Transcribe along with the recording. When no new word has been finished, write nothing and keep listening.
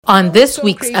On this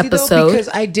week's episode, because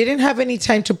I didn't have any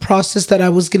time to process that I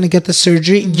was going to get the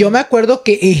surgery. Yo me acuerdo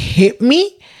que it hit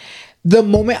me the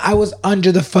moment I was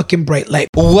under the fucking bright light.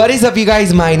 What is up, you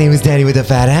guys? My name is Danny with the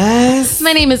fat ass.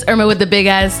 my name is Irma with the big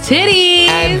ass titties.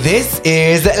 And this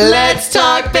is Let's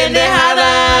Talk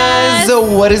Pendejadas. So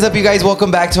what is up, you guys?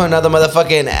 Welcome back to another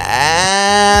motherfucking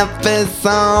episode.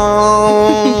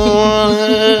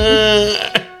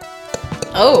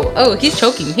 Oh, he's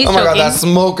choking. Oh my god, that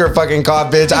smoker fucking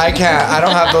cough, bitch. I can't. I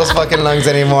don't have those fucking lungs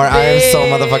anymore. I am so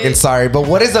motherfucking sorry. But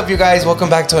what is up, you guys? Welcome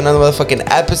back to another motherfucking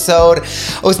episode.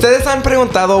 Ustedes han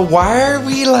preguntado, why are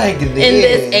we like this? In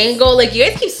this angle, like you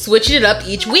guys keep switching it up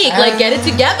each week. Like get it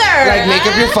together. Like make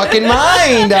up your fucking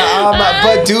mind.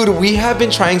 But dude, we have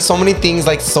been trying so many things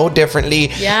like so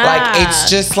differently. Yeah.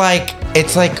 Like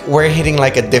it's like we're hitting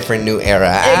like a different new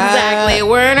era. Exactly.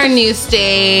 We're in our new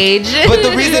stage. But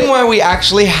the reason why we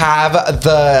actually have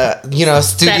the,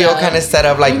 studio kind of set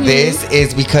up like this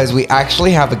is because we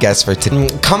actually have a guest for today.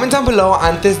 Comment down below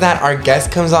antes that our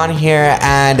guest comes on here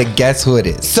and guess who it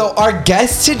is. So our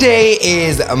guest today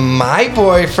is my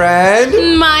boyfriend.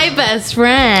 My best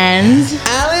friend.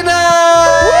 Alannized.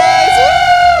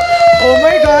 Oh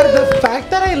my god, the fact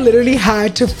that I literally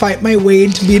had to fight my way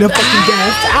into being a fucking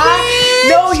guest.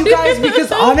 No, you guys,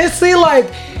 because honestly,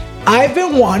 like, I've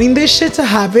been wanting this shit to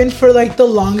happen for like the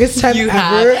longest time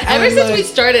ever. Ever since we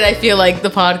started, I feel like the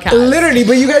podcast. Literally,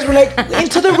 but you guys were like,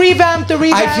 into the revamp.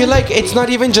 I feel like it's not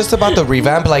even just about the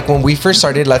revamp. Like when we first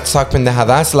started Let's Talk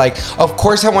Pendejadas, like of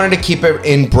course I wanted to keep it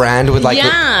in brand with like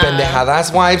with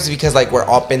Pendejadas vibes because like we're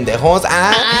all pendejos.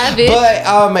 But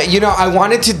I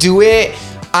wanted to do it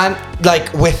on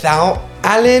like without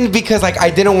Alan because like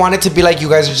I didn't want it to be like you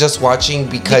guys are just watching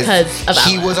because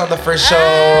he was on the first show.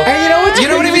 And you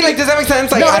know what I mean? Like, does that make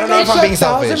sense? Like, I don't know if I'm being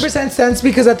selfish. 1000% sense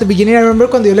because at the beginning I remember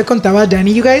cuando yo le contaba a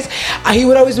Danny, you guys, he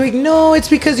would always be like, no, it's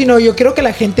because yo quiero que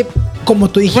la gente como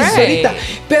tú dijiste ahorita.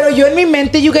 Pero yo en mi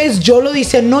mente, you guys, yo lo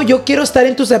decía, no, yo quiero estar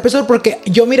en tus episodios porque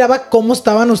yo miraba cómo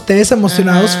estaban ustedes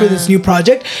emocionados for this new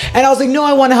project. And I was like, no,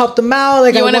 I want to help them out.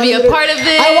 Like, you want to be a part of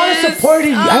this? I want to support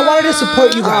you. I wanted to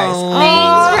support you guys.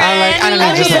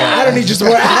 Thanks, I don't need your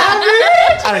support.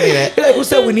 I don't need it. You're like, who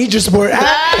said we need your support?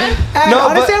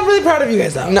 Honestly, I'm really proud of you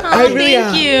guys though. I really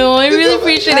thank you. I really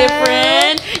appreciate it,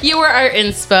 friend. You were our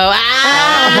inspo.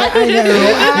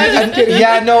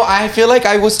 I feel like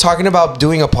I was talking about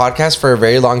doing a podcast for a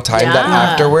very long time that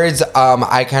afterwards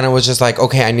I kind of was just like,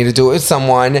 okay, I need to do it with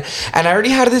someone, and I already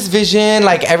had this vision,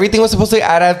 like everything was supposed to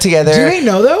add up together. Do they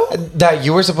know though that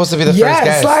you were supposed to be the first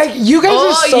guest? Like you guys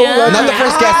are so lucky. Not the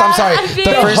first guest, I'm sorry,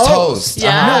 the first host. No,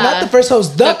 not the first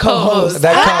host, the co-host.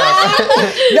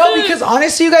 No, because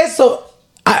honestly, you guys, so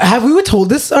have we told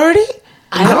this already?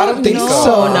 I don't think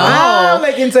so. No.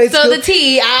 Like inside so school. the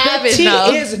tea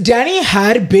is Danny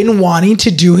had been wanting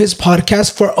to do his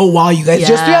podcast for a while, you guys.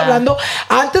 Yo estoy hablando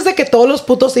antes de que todos los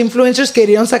putos influencers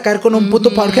querían sacar con un puto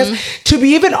podcast. To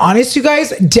be even honest, you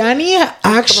guys, Danny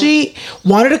actually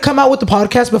wanted to come out with the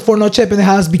podcast before Noche de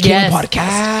Pendejadas became a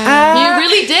podcast. You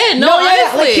really did. No,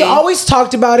 honestly. Like he always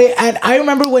talked about it. And I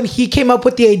remember when he came up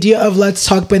with the idea of Let's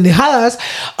Talk Pendejadas,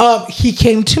 he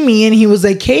came to me and he was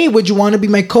like, hey, would you want to be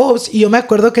my co-host? Y yo me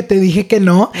acuerdo que te dije que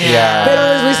no.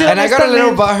 Yeah. And I got a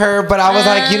little butthurt, but I was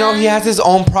like, he has his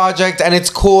own project and it's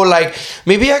cool. Like,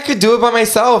 maybe I could do it by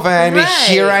myself. And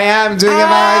here I am doing it by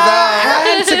myself.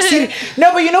 And succeeding.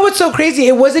 No, but you know what's so crazy?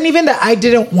 It wasn't even that I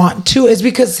didn't want to. It's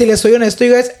because, si les soy honesto,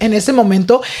 you guys, en ese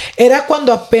momento, era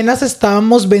cuando apenas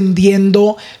estábamos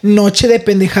vendiendo Noche de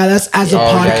Pendejadas as a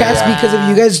podcast. Because if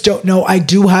you guys don't know, I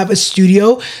do have a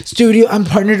studio. I'm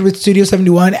partnered with Studio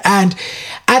 71. And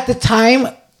at the time,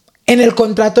 en el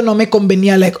contrato no me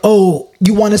convenía, like, oh,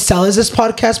 you want to sell as this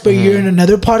podcast, but you're in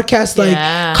another podcast, like,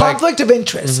 conflict of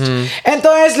interest.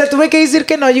 Entonces, le tuve que decir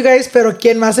que no, you guys, pero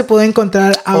 ¿quién más se puede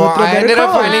encontrar a otro? I ended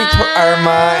up finding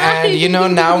Irma,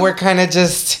 and, now we're kind of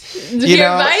just, vibing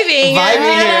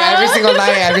here every single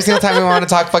night, every single time we want to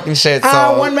talk fucking shit.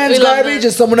 So one man's garbage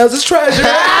is someone else's treasure.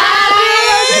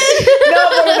 No,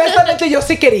 but honestamente yo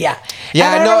sí quería.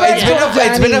 Yeah, no,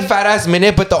 it's been a fat ass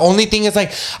minute, but the only thing is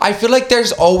like I feel like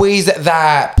there's always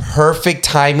that perfect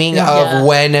timing of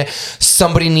when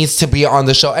somebody needs to be on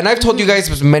the show. And I've told you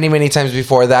guys many times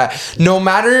before that no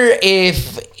matter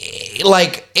if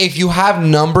you have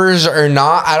numbers or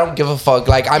not, I don't give a fuck.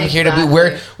 Like I'm here to be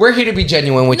we're here to be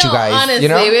genuine with you guys. Honestly,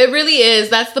 it really is.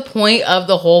 That's the point of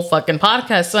the whole fucking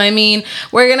podcast. So I mean,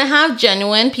 we're gonna have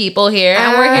genuine people here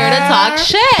and we're here to talk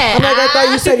shit. I'm like, I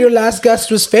thought you said your last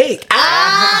guest was fake.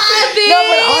 No,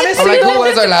 but honestly, I'm like, who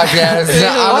was our last guest?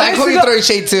 I'm like, who you throwing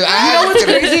shade to? You know what's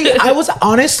crazy? I was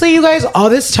honestly, you guys, all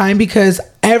this time because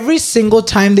every single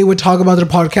time they would talk about their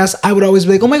podcast, I would always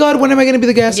be like, oh my God, when am I going to be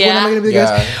the guest? When am I going to be the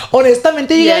guest?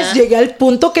 Honestamente, you guys, llegué al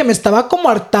punto que me estaba como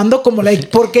hartando, como like,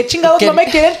 ¿por qué chingados no me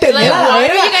quieren tener like, a la why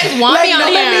verga? do you guys want me on no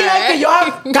me here? miran que yo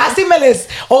casi me les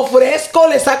ofrezco,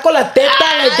 les saco la teta,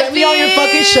 like, get me on your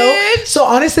fucking show. So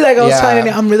honestly, like I was telling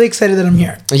you, I'm really excited that I'm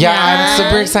here. Yeah, I'm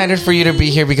super excited for you to be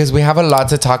here because we have a lot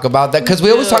to talk about. That because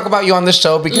we always talk about you on the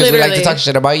show because we like to talk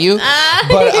shit about you.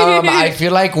 But I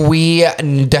feel like we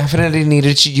definitely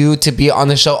needed you to be on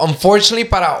the show. Unfortunately,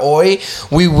 para hoy,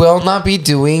 we will not be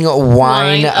doing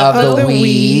wine of the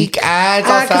week.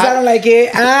 Because I don't like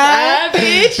it.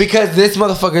 Bitch. Because this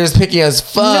motherfucker is picky as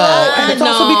fuck. No, and it's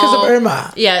also because of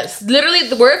Irma. Yes, literally,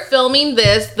 we're filming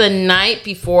this the night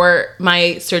before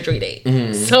my surgery date.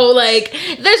 So, like,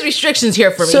 there's restrictions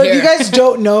here for me. So, you guys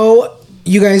don't know.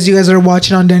 You guys are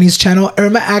watching on Danny's channel.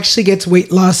 Irma actually gets a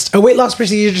weight loss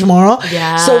procedure tomorrow.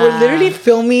 Yeah. So we're literally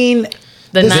filming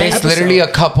It's literally a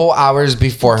couple hours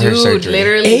before her surgery.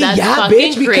 Literally, that's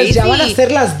fucking bitch, because crazy. ya van a ser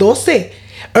las 12.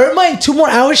 Irma, in 2 more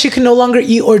hours, she can no longer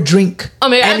eat or drink. Oh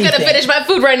my God, I'm gonna finish my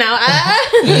food right now.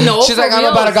 No, she's like, I'm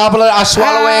about to gobble it. I'll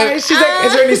swallow it. She's like,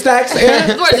 is there any snacks?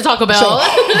 Where's the Taco Bell?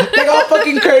 Like all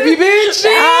fucking curvy, bitch.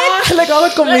 Like all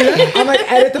the comida. I'm like,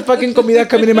 edit the fucking comida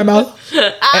coming in my mouth.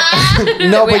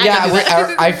 No, but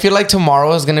yeah, I feel like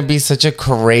tomorrow is gonna be such a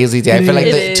crazy day. I feel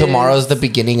like tomorrow is the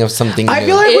beginning of something new. I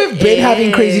feel like we've been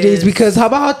having crazy days because how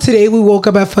about today we woke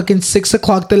up at fucking 6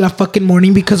 o'clock de la fucking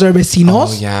morning because our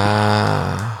vecinos. Oh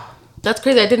yeah. That's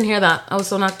crazy. I didn't hear that. I was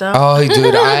so knocked out. Oh,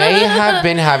 dude, I have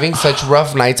been having such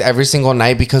rough nights every single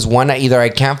night because one, either I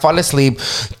can't fall asleep,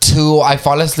 2, I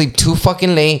fall asleep too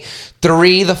fucking late,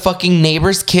 3, the fucking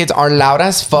neighbors' kids are loud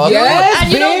as fuck. Yes,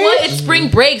 and you know what? It's spring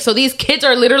break, so these kids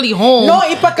are literally home. No,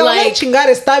 y para acabar de chingar,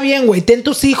 está bien, güey. Ten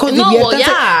tus hijos,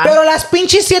 diviértanse. Pero las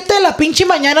pinches 7 de la pinche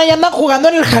mañana ya andan jugando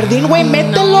en el jardín, güey.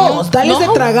 Mételos, dales de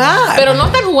tragar. Pero no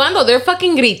están jugando, they're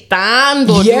fucking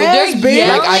gritando. Yes, dude. bitch.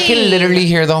 They're Like, I can literally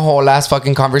hear the whole last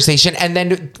fucking conversation. And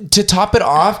then to top it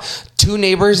off, 2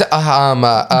 neighbors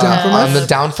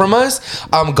down from us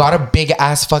got a big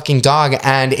ass fucking dog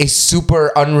and is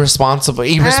super irresponsible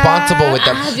with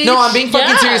them. No, I'm being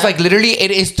fucking serious. Like, literally,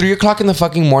 it is 3 o'clock in the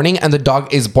fucking morning and the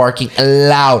dog is barking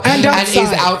loud and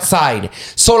is outside.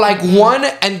 So, like,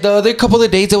 and the other couple of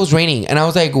days it was raining and I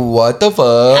was like, what the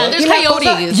fuck? And there's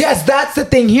coyotes. Yes, that's the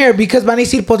thing here because van a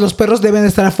decir, pues los perros deben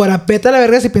estar afuera. Vete a la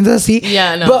verga si piensas así.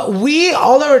 Yeah, no. But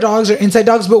all our dogs are inside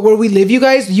dogs, but where we live, you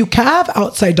guys, you can have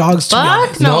outside dogs.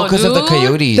 Fuck no, because of the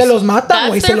coyotes. Te los matan,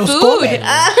 güey, se los comen.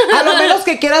 A lo menos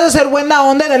que quieras hacer buena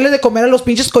onda y darle de comer a los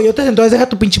pinches coyotes, entonces deja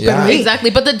tu pinche perro ahí.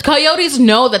 Exactly, but the coyotes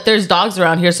know that there's dogs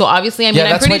around here, so obviously, I mean,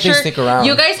 I'm pretty sure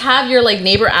you guys have your like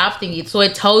neighbor app thingy, so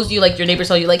it tells you like your neighbors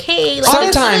tell you like, hey. Like,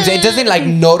 sometimes it doesn't like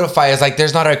notify us, like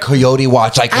there's not a coyote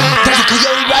watch, like there's a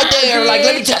coyote right there, like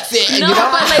let me text it. No, you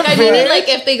know? but like I mean, like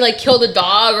if they like kill the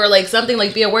dog or like something,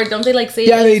 like be aware, don't they like say?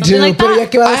 Yeah, they do. Like pero ya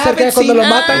que va a ser que cuando lo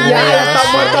matan ya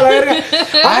está muerto a la verga.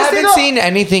 I haven't seen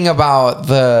anything about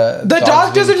the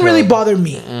dog doesn't really bother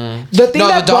me. The thing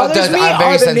that bothers me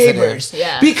are the neighbors.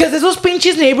 Yeah. Because esos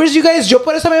pinches neighbors, you guys, yo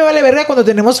por eso me vale verga cuando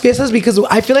tenemos fiestas because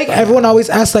I feel like everyone always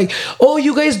asks like, oh,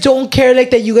 you guys don't care like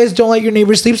that, you guys don't let your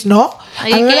neighbors sleep. No. A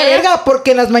mí me vale verga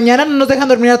porque en las mañanas no nos dejan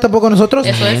dormir tampoco nosotros.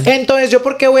 Entonces yo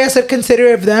por qué voy a ser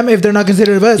considerate of them if they're not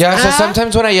considerate of us? Yeah, so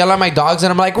sometimes when I yell at my dogs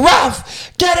and I'm like,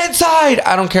 Ruff, get inside.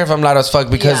 I don't care if I'm loud as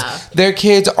fuck because their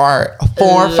kids are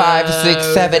 4, 5,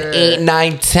 6, 7, 8,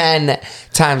 9, 10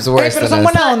 times worse pero than son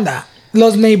us. buena onda.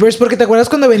 Los neighbors, porque te acuerdas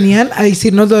cuando venían a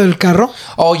decirnos lo del carro?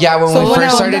 Oh yeah, when we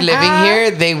first started living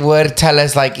here, they would tell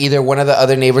us like either one of the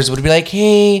other neighbors would be like,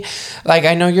 hey, like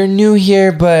I know you're new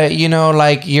here, but you know,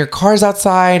 like your car's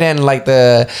outside and like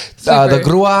the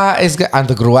grúa is the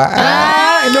grúa.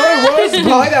 No, it was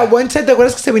probably that one time. ¿Te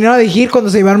acuerdas que se vinieron a decir cuando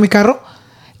se llevaron mi carro?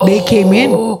 They came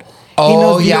in.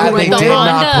 Oh yeah, they did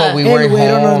not put we weren't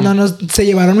home. No, se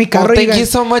llevaron mi carro. Oh, thank you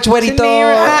so much, güerito.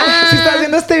 Si estás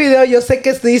viendo este video, yo sé que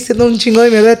estoy diciendo un chingo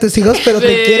de mierda de tus hijos, pero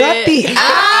te quiero a ti. I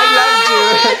love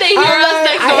you. They hear us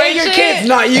next door. I hate your kids,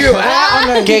 not you.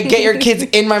 Like, get your kids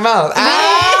in my mouth.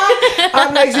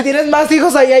 I'm like, si tienes más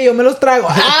hijos allá, yo me los trago.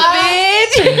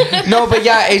 Bitch. No, but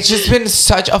yeah, it's just been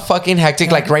such a fucking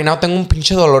hectic. Like right now, tengo un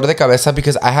pinche dolor de cabeza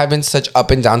because I have been such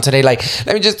up and down today. Like,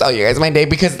 let me just tell you guys my day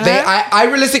because I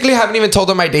realistically haven't even told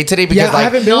them my day today because I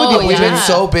haven't been with you. We've been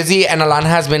so busy and Alana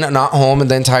has been not home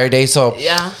the entire day. So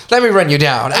let me run you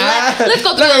down. Let's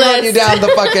go through let the me list. run you down the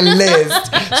fucking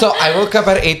list. So I woke up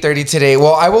at 8:30 today.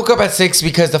 Well, I woke up at 6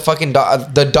 because the fucking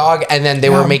the dog, and then they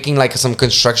were making like some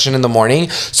construction in the morning.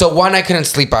 So one, I couldn't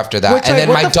sleep after that, and then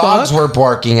my dogs were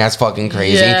barking as fucking crazy.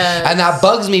 crazy. Yes. And that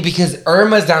bugs me because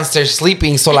Irma's downstairs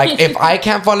sleeping. So, like, if I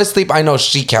can't fall asleep, I know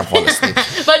she can't fall asleep.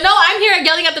 But no, I'm here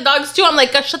yelling at the dogs too. I'm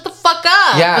like, shut the fuck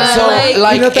up. Yeah, but so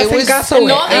like it was just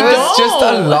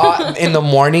a lot in the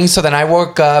morning. So then I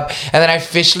woke up and then I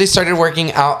officially started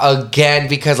working out again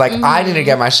because like I need to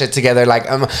get my shit together. Like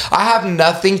I have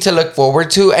nothing to look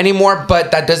forward to anymore,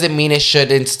 but that doesn't mean it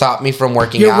shouldn't stop me from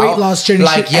working out. Your weight loss journey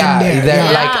like should end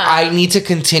there. Like I need to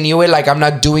continue it. Like I'm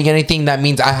not doing anything. That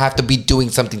means I have to be doing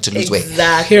something to lose weight.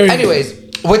 Exactly. Anyways.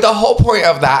 With the whole point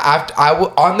of that,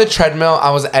 on the treadmill, I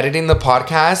was editing the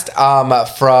podcast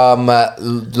from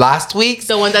last week.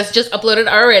 The one that's just uploaded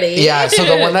already. Yeah, so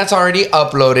the one that's already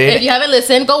uploaded. If you haven't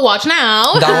listened, go watch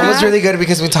now. That one was really good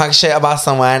because we talked shit about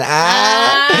someone.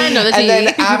 No, the and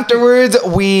then afterwards,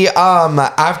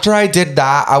 after I did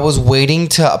that, I was waiting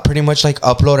to pretty much like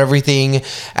upload everything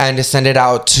and to send it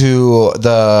out to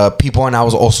the people. And I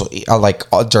was also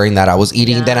during that I was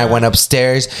eating. Yeah. Then I went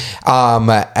upstairs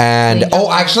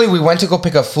actually, we went to go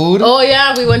pick up food. Oh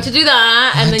yeah, we went to do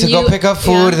that, and then go pick up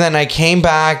food. Then I came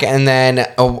back, and then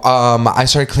I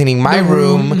started cleaning my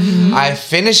room. Mm-hmm. I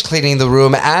finished cleaning the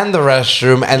room and the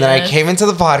restroom, and then I came into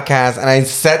the podcast, and I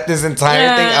set this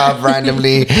entire thing up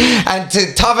randomly. And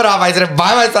to top it off, I did it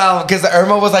by myself because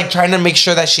Irma was like trying to make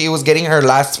sure that she was getting her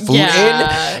last food in,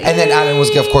 and then Alan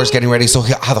was of course getting ready. So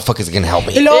how the fuck is it gonna help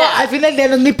me? I feel like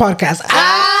that on the podcast.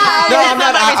 No, I'm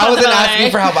not. I wasn't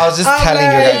asking for help. I was just telling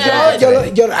you guys.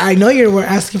 I know you were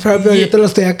asking for help, pero yo te lo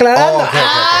estoy aclarando.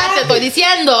 Te estoy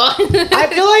diciendo. I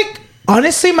feel like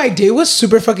honestly, my day was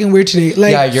super fucking weird today.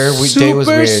 Like, your day was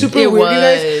weird. Super weird, you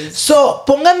guys. So,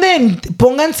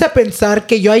 pónganse a pensar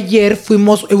que yo ayer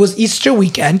it was Easter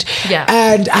weekend. Yeah.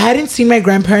 And I hadn't seen my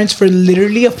grandparents for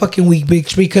literally a fucking week,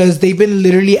 bitch, because they've been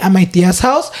literally at my tía's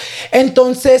house.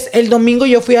 Entonces, el domingo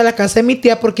yo fui a la casa de mi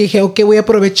tía porque dije, okay, voy a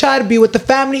aprovechar, be with the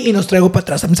family, y nos traigo para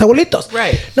atrás a mis abuelitos.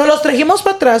 Right. Nos los trajimos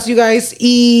para atrás, you guys,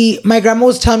 y my grandma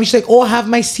was telling me, she's like, oh, I have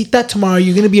my cita tomorrow.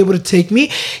 You're going to be able to take me.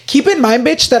 Keep in mind,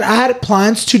 bitch, that I had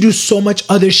plans to do so much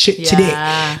other shit today.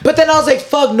 But then I was like,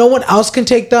 fuck, no one else can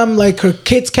take them. Like, her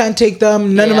kids can't take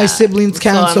them. None of my siblings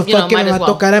can. So fucking me va a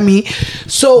tocar a mí.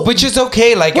 So, which is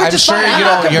okay. Like, I'm sure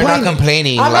you're not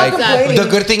complaining. I'm like, not complaining. The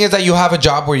good thing is that you have a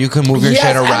job where you can move your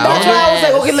shit around. And that's why I was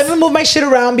like, okay, let me move my shit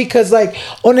around because, like,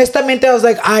 honestamente, I was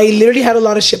like, I literally had a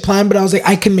lot of shit planned, but I was like,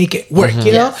 I can make it work,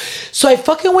 you know? So I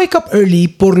fucking wake up early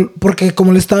porque,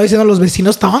 como le estaba diciendo a los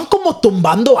vecinos, estaban como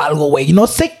tumbando algo, güey. No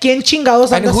sé quién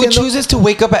chingados anda haciendo. And who chooses to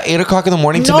wake up at 8 o'clock in the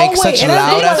morning to make such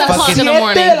loud ass fucking in the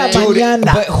morning, dude,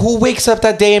 but who wakes up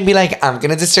that day and be like, I'm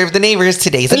gonna disturb the neighbors,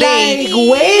 today's a day. Like,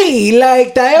 güey,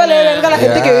 like, te vale verga la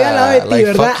gente que vive al lado de ti,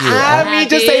 ¿verdad? I mean,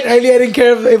 just saying early, I didn't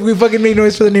care if we fucking made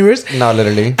noise for the neighbors. No,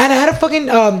 literally. And I had a fucking,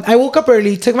 I woke up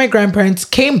early, took my grandparents,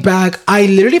 came back. I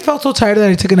literally felt so tired that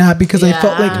I took a nap because I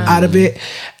felt like out of it.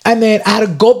 And then I had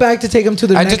to go back to take him to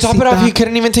the next to top it off, you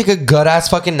couldn't even take a good ass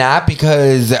fucking nap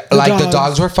because the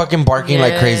dogs were fucking barking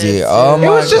like crazy. Oh my god. It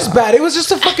was just bad. It was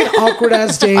just a fucking awkward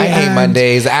ass day. I hate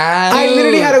Mondays. I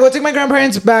literally had to go take my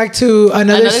grandparents back to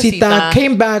another cita.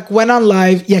 Came back, went on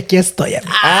live. Y aquí estoy.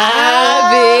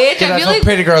 Bitch. That's what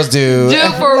pretty girls do.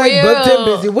 Dude, for like, real. But damn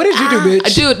busy. What did you do,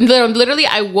 bitch? Dude, literally,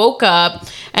 I woke up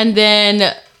and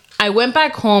then I went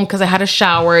back home because I had a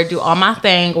shower, do all my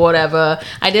thing, whatever.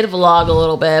 I did vlog a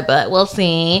little bit, but we'll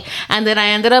see. And then I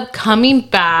ended up coming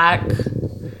back.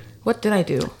 What did I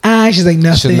do? She's like,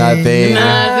 nothing. Nothing.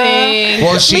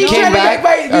 Well, she came back.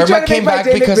 Irma came back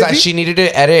because she needed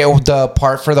to edit the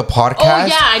part for the podcast. Oh,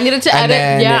 yeah. I needed to edit.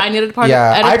 I needed to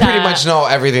edit I pretty much know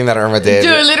everything that Irma did.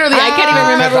 Dude, literally, I can't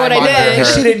even remember what I did.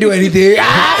 She didn't do anything.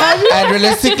 And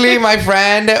realistically, my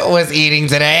friend was eating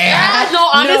today. No,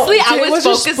 honestly, I was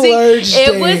focusing.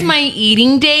 It was my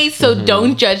eating day, so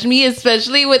don't judge me,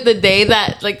 especially with the day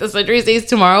that, like, the surgery day is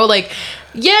tomorrow. Like,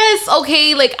 yes,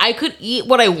 okay, like, I could eat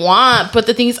what I want, but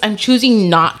the thing is, I'm choosing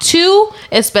not to,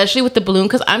 especially with the balloon,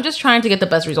 because I'm just trying to get the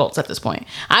best results at this point.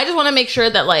 I just want to make sure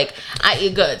that, like, I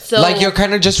eat good. So, like, you're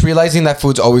kind of just realizing that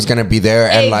food's always going to be there,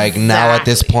 and, like, now at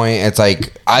this point, it's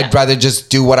like, I'd rather just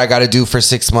do what I got to do for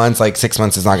 6 months. Like, 6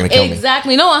 months is not going to kill me.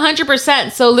 Exactly. No,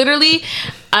 100%. So, literally...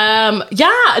 and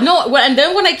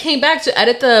then when I came back to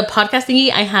edit the podcast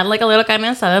thingy, I had like a little carne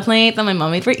asada plate that my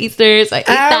mom made for Easter, so I ate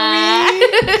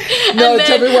that. No,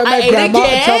 tell me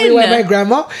why my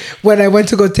grandma, when I went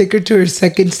to go take her to her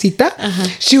second cita,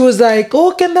 she was like,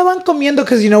 oh, ¿qué andaban comiendo?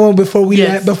 Because, you know, when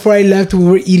before I left, we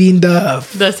were eating the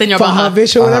señor faja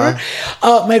fish or whatever.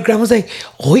 My grandma was like,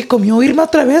 hoy comió Irma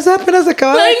otra vez, apenas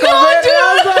acaba de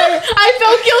comer. I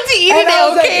felt guilty eating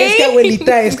it, okay? Es que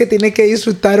abuelita, es que tiene que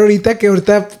disfrutar ahorita que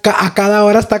ahorita a cada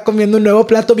hora está comiendo un nuevo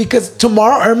plato because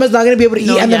tomorrow Irma's not going to be able to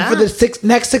eat and then for the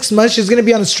next 6 months she's going to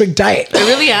be on a strict diet. I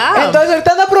really am. Entonces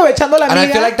ahorita anda aprovechando la amiga. And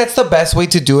I feel like that's the best way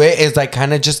to do it is like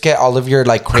kind of just get all of your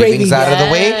like cravings out of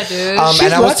the way.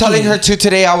 And I was telling her too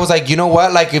today, I was like, you know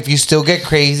what? Like if you still get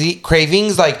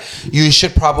cravings, like you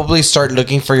should probably start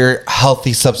looking for your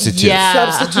healthy substitutes. Yeah,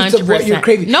 substitutes 100%. Of what you're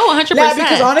craving. No, 100%. Yeah,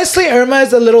 because honestly, Irma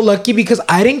is a little lucky because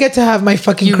I didn't get to have my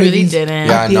fucking cravings. You really didn't.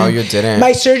 Yeah, no, you didn't.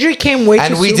 My surgery came way too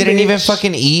soon. And we didn't even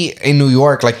fucking eat in New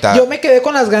York like that. Yo me quedé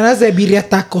con las ganas de birria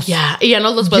tacos. Yeah, y ya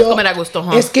no los puedes comer a gusto,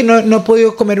 huh? Es que no he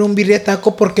podido comer un birria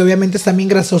taco porque obviamente están bien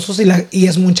grasosos y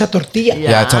es mucha tortilla.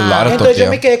 Yeah, it's a lot of entonces tortilla. Yo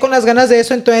me quedé con las ganas de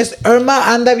eso. Entonces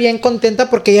Irma anda bien contenta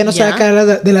porque ella no sabe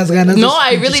caer de las ganas. No,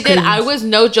 I really did. I was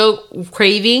no joke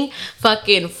craving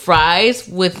fucking fries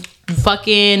with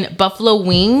fucking buffalo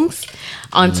wings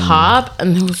on top,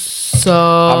 and it was so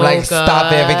I'm like, good.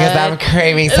 stop it because I'm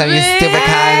craving some you stupid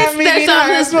kind. That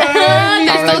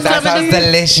sounds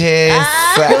delicious.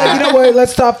 You know what?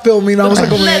 Let's stop filming. Let's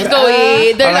go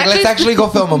eat. Let's actually go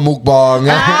film a mukbang.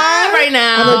 Right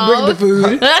now. I'm gonna bring the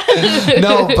food.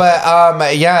 No,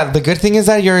 but yeah, the good thing is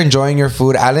that you're enjoying your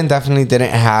food. Alan definitely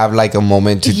didn't have like a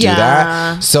moment to do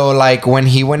that. So like when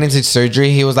he went into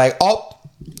surgery, he was like,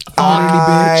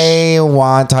 I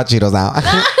want hot Cheetos now.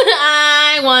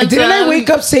 Didn't I wake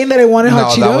up saying that I wanted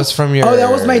hot Cheetos? No, that was from your... Oh, that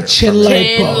was my chin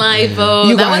lipo.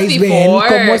 You that guys was before.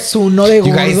 ven como es uno de gordo.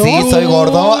 You guys see, soy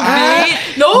gordo.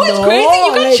 No, it's crazy.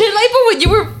 You got chin lipo when you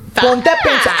were fat. Ponte a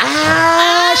pensar.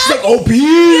 She's like,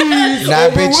 obese. Nah,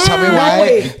 bitch,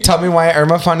 tell me why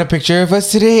Irma found a picture of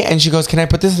us today and she goes, can I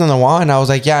put this on the wall? And I was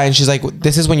like, yeah. And she's like,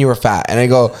 this is when you were fat. And I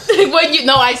go...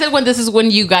 I said when this is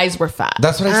when you guys were fat.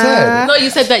 That's what I said. No, you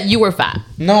said that you were fat.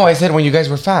 No, I said when you guys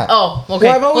were fat. Oh, okay.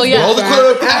 Well,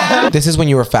 yeah. This is when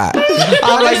you were fat.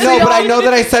 I'm like, no, but I know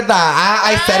that I said that.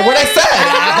 I said what I said.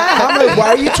 I'm like, why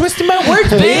are you twisting my words,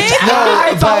 bitch?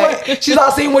 No, she's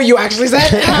not saying what you actually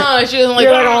said. No, she was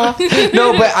like,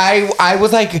 no, but I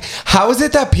was like, how is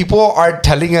it that people are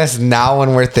telling us now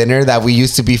when we're thinner that we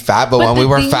used to be fat, but when we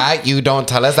were fat, you don't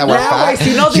tell us that we're fat?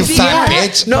 You fat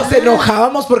bitch. Nos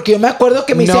enojábamos porque yo me acuerdo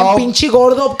que me decían pinche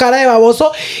gordo, cara de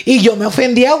baboso, y yo me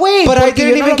ofendía, güey. But I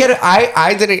didn't even get it.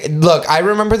 I didn't. Look, I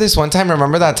remember this one time.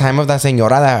 Remember that time of that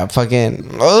señora that fucking...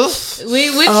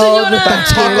 Which señora? The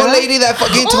taco lady that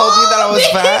fucking told me that I was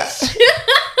fat.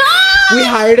 We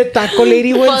hired a taco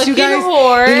lady once, you guys.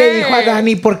 Whore. Y le dijo a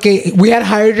Dani porque we had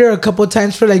hired her a couple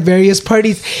times for like various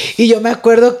parties. Y yo me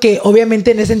acuerdo que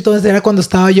obviamente en ese entonces era cuando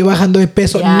estaba yo bajando de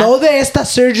peso. Yeah. No de esta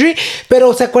surgery,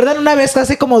 pero ¿se acuerdan una vez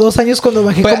hace como 2 años cuando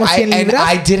bajé como 100 libras?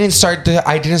 I didn't start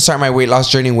my weight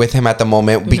loss journey with him at the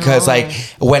moment because like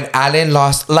when Alan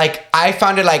lost, like I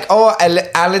found it like, oh,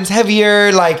 Alan's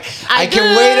heavier, like I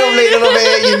can wait a little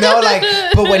bit, you know, like,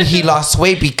 but when he lost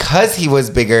weight because he was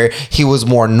bigger, he was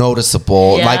more noticeable.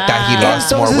 Like that he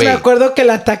lost more weight. Me acuerdo que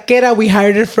la taquera, we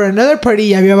hired her for another party,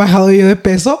 ya había bajado yo de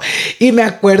peso y me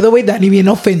acuerdo, güey, Dani bien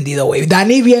ofendido, güey.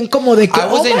 Dani bien como de que, I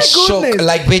was in shock.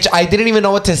 Like, bitch, I didn't even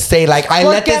know what to say. Like, I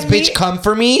let this bitch come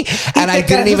for me and I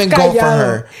didn't even go for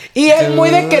her. Y es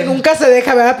muy de que nunca se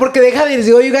deja, ¿verdad? Porque deja de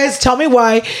decir, oh, you guys, tell me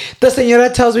why. The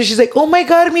señora tells me, she's like, oh my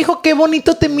God, mijo, qué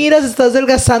bonito te miras, estás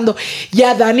delgazando. Y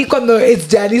a Dani, cuando it's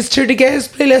Dani's turn to get his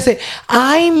play, le hace,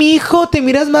 ay, mijo, te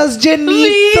miras más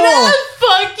llenito.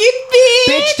 Fucking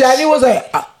bitch. Danny was like,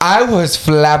 I was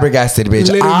flabbergasted,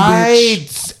 bitch.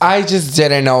 I just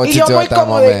didn't know what to do at that moment. Y yo muy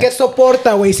como de que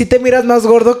soporta, güey. Si te miras más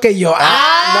gordo que yo. No,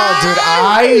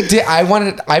 dude.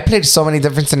 I played so many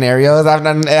different scenarios. I've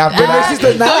done after that.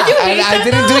 And I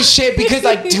didn't do shit because,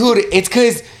 like, dude, it's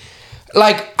because,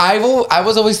 like, I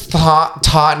was always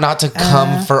taught not to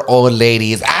come for old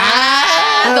ladies.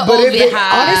 Honestly,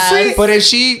 but if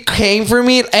she came for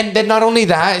me, and then not only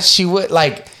that, she would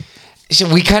like.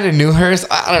 We kind of knew her. So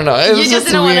I don't know. It was just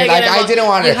weird. Like I didn't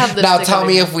want her. Now tell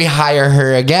me if we hire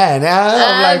her again.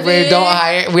 I'm like, wait, don't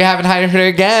hire. We haven't hired her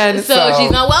again. So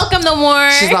she's not welcome no more.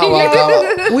 She's not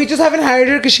welcome. We just haven't hired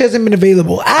her because she hasn't been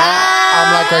available.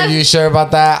 I'm like, are you sure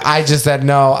about that? I just said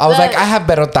no. I was like, I have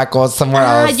better tacos somewhere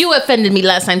else. You offended me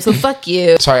last time, so fuck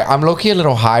you. Sorry, I'm low-key a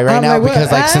little high right now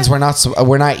because like since we're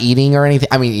not eating or anything.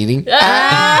 I mean eating.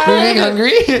 We're being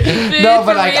hungry. No,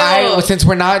 but like since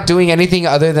we're not doing anything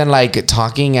other than like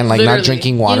talking and like not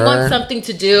drinking water. You want something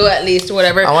to do at least,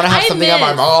 whatever. I want to have something on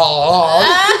my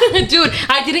mouth. Dude,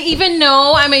 I didn't even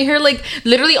know. I'm in here like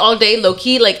literally all day,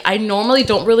 low-key. Like I normally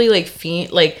don't really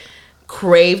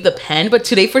crave the pen, but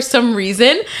today for some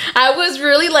reason I was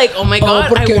really like, oh my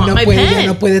god, I want my pen.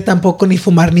 No puede tampoco ni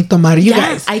fumar ni tomar, you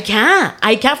guys. I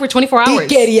can't for 24 hours. Y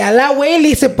quería la abuela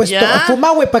y se pues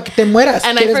fuma, güey, para que te mueras.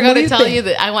 And I forgot to tell you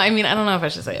that I mean, I don't know if I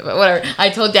should say it, but whatever. I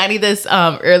told Danny this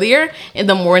earlier in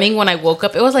the morning when I woke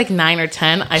up. It was like 9 or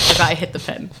 10. I forgot I hit the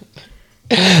pen.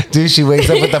 Dude, she wakes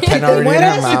up with the pen already in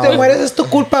her mouth. Si te mueres es tu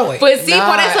culpa, güey. Pues sí,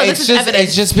 por eso, this is evidence.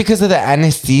 It's just because of the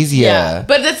anesthesia. Yeah,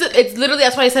 but it's literally,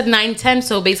 that's why I said 9-10,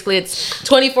 so basically it's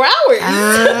 24 hours.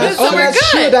 So we're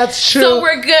good. That's true. So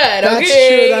we're good, that's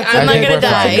okay? True. I'm not gonna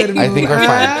die. I think we're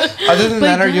fine. Other than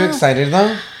that, are you excited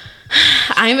though?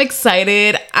 I'm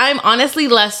excited. I'm honestly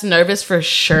less nervous for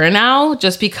sure now,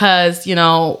 just because, you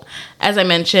know, as I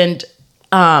mentioned,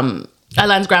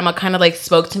 Alan's grandma kind of like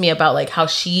spoke to me about like how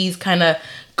she's kind of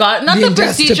got not the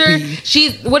procedure.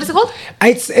 She's, what is it called?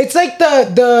 It's like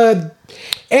the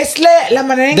es la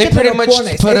manera en they que pretty much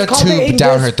put a tube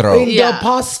down her throat.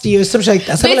 Endoscopy or something like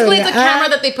that. Basically, it's a camera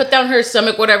that they put down her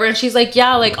stomach, whatever. And she's like,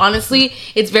 yeah, like honestly,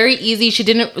 it's very easy. She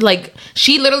didn't like.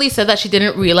 She literally said that she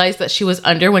didn't realize that she was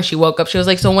under when she woke up. She was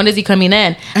like, so when is he coming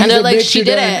in? And they're like, she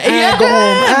didn't. Yeah, go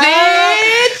home.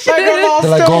 Bitch. They're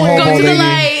like, go home, go to the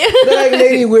light. They're like,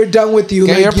 lady, we're done with you.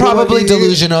 Yeah, like, you're probably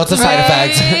delusional. It's a side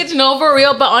effect. No, for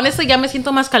real. But honestly, ya me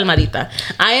siento más calmadita.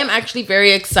 I am actually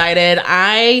very excited.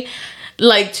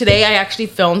 Like today, I actually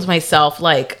filmed myself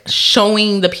like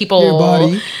showing the people your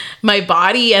body. My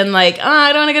body, and like,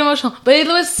 I don't want to get emotional, but it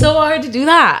was so hard to do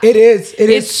that. It is.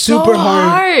 It's super so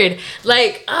hard.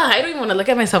 Like, I don't even want to look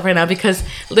at myself right now because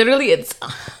literally it's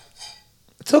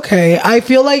okay. I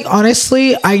feel like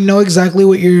honestly, I know exactly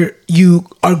what you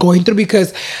are going through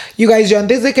because you guys, yo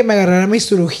antes de que me agarrara mi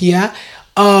cirugía,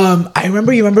 I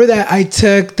remember that I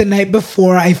took the night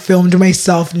before I filmed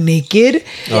myself naked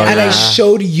I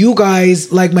showed you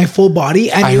guys like my full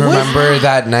body, and I remember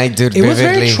that night, dude. It was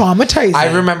very traumatizing.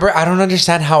 I don't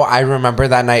understand how I remember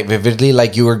that night vividly.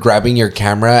 Like you were grabbing your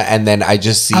camera, and then I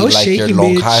just see like shaking, your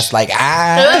locas, like no,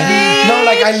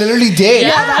 like I literally did.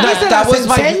 Yeah, that was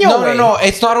my no.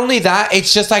 It's not only that.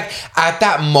 It's just like at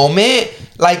that moment.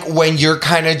 Like when you're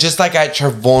kind of just like at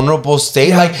your vulnerable state,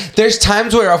 like there's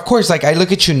times where, of course, like I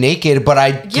look at you naked, but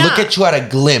I look at you at a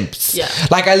glimpse. Yeah.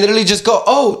 Like I literally just go,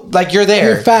 oh, like you're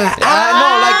there. You're fat.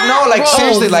 No,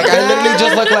 seriously, like I literally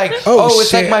just look like,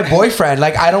 it's like my boyfriend.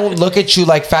 Like I don't look at you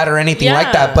like fat or anything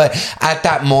like that. But at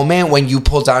that moment when you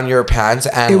pull down your pants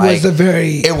and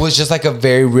it was just like a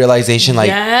very realization, like,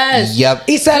 yep.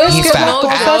 Y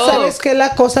sabes que la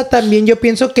cosa también yo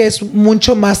pienso que es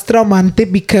mucho más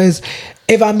traumante because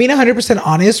if I'm being 100%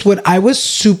 honest, when I was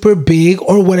super big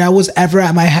or when I was ever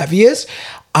at my heaviest,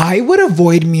 I would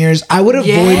avoid mirrors. I would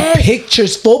avoid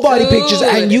pictures, full body pictures.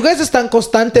 And you guys están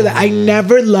constante that I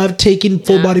never loved taking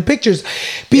full body pictures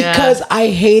because I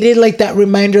hated like that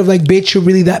reminder of like, bitch, you're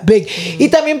really that big. Y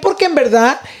también porque en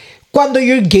verdad, cuando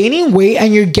you're gaining weight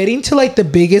and you're getting to like the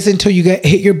biggest until you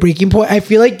hit your breaking point, I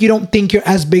feel like you don't think you're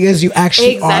as big as you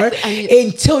actually are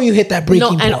until you hit that breaking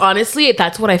point. And honestly,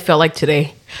 that's what I felt like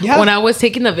today. Yeah. When I was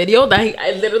taking the video,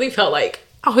 I literally felt like,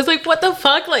 I was like, what the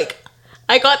fuck? Like,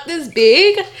 I got this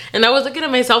big, and I was looking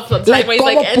at myself sideways.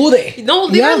 No,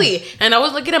 literally. Yeah. And I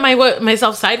was looking at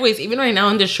myself sideways. Even right now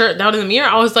in this shirt, down in the mirror,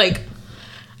 I was like,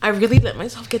 I really let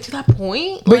myself get to that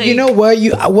point. But like, you know what?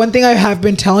 One thing I have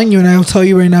been telling you, and I'll tell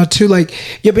you right now too, like,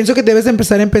 yo pienso que debes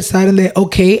empezar en de,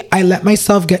 okay, I let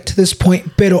myself get to this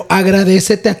point, pero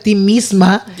agradecete a ti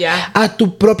misma, a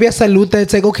tu propia salud.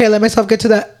 It's like, okay, I let myself get to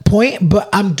that point, but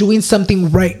I'm doing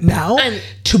something right now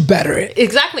to better it.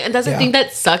 Exactly. And that's the thing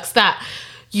that sucks, that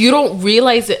you don't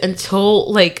realize it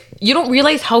until like, you don't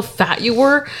realize how fat you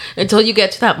were until you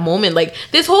get to that moment. Like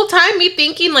this whole time, me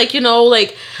thinking like, you know,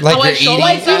 like how I show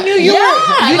like you knew you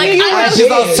were. Like she's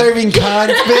all serving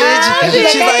cons, bitch.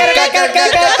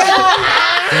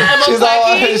 She's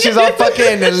like, she's all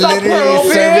fucking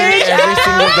literally serving every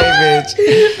single day,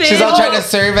 bitch. She's all trying to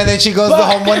serve, and then she goes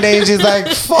home one day and she's like,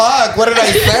 fuck, what did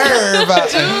I serve?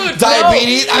 Dude,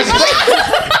 diabetes.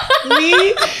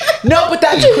 Me? No, but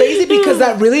that's crazy because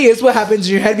that really is what happens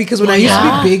in your head. Because when I used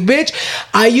to be big, bitch,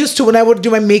 I used to, when I would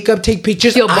do my makeup, take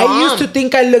pictures, I used to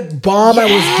think I looked bomb. I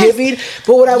was giving,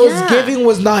 but what I was giving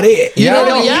was not it. You know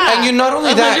what I mean? And you not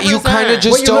only that, you kind of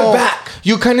just don't.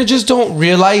 you kind of just don't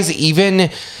realize even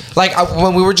like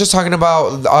when we were just talking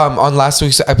about on last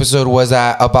week's episode was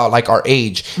that about like our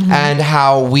age and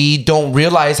how we don't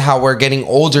realize how we're getting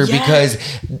older because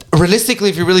realistically,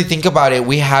 if you really think about it,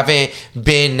 we haven't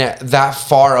been that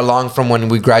far along from when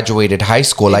we graduated high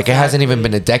school. Like it hasn't even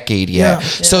been a decade yet.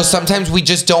 So sometimes we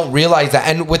just don't realize that.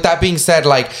 And with that being said,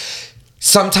 like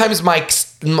sometimes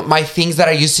my things that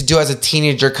I used to do as a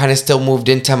teenager kind of still moved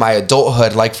into my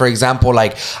adulthood. Like, for example,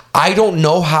 like, I don't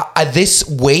know how this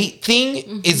weight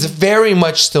thing is very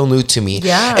much still new to me.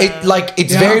 Yeah.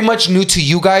 It's very much new to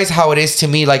you guys how it is to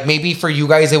me. Like, maybe for you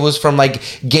guys, it was from, like,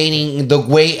 gaining the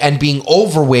weight and being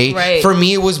overweight. Right. For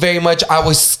me, it was very much, I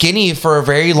was skinny for a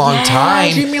very long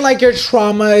time. Do you mean, like, your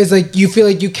trauma is, like, you feel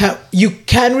like you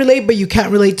can relate, but you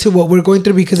can't relate to what we're going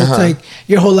through because it's, like,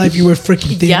 your whole life you were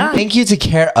freaking thin. Yeah. Thank you to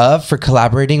Care Of for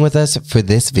collaborating with us for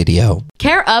this video.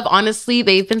 Care Of, honestly,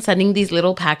 they've been sending these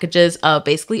little packages of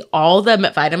basically all the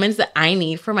vitamins that I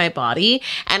need for my body.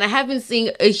 And I have been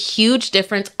seeing a huge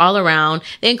difference all around.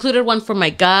 They included one for my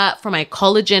gut, for my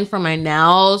collagen, for my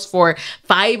nails, for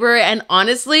fiber. And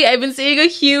honestly, I've been seeing a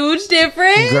huge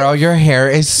difference. Girl, your hair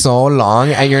is so long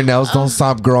and your nails don't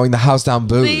stop growing the house down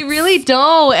boots. They really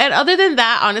don't. And other than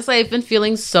that, honestly, I've been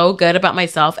feeling so good about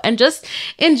myself and just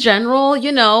in general,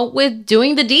 you know, with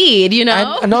doing the deed, you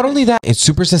know? And not only that, it's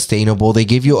super sustainable. They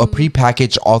give you a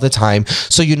pre-package all the time.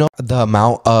 So you know the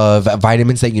amount of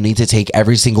vitamins that you need to take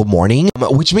every single morning,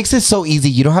 which makes it so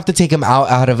easy. You don't have to take them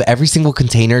out of every single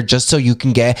container just so you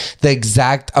can get the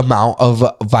exact amount of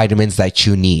vitamins that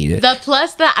you need. The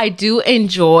plus that I do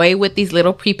enjoy with these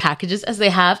little pre-packages is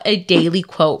they have a daily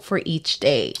quote for each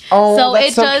day. Oh, so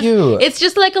that's so cute. It's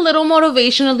just like a little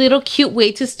motivation, a little cute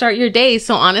way to start your day.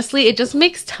 So honestly, it just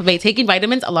makes taking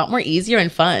vitamins a lot more easier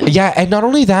and fun. Yeah, and not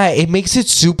only that, it makes it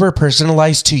super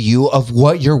personalized to you of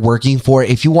what you're working for.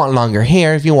 If you want longer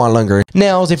hair, if you want longer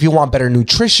nails, if you want better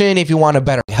nutrition, if you want a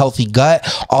better healthy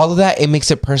gut, all of that, it makes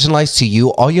it personalized to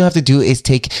you. All you have to do is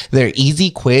take their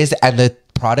easy quiz and the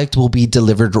product will be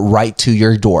delivered right to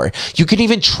your door. You can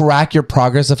even track your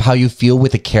progress of how you feel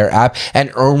with the Care app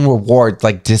and earn rewards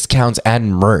like discounts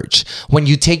and merch when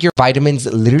you take your vitamins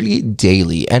literally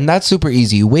daily. And that's super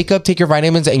easy. You wake up, take your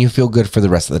vitamins, and you feel good for the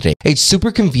rest of the day. It's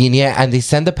super convenient and they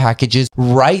send the packages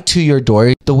right to your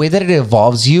door. The way that it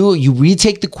involves you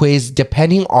retake the quiz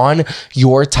depending on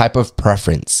your type of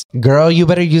preference. Girl, you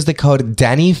better use the code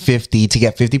Danny50 to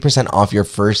get 50% off your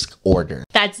first order.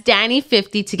 That's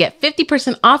Danny50 to get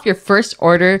 50% off your first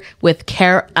order with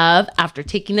Care Of after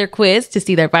taking their quiz to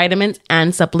see their vitamins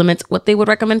and supplements, what they would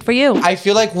recommend for you. I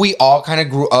feel like we all kind of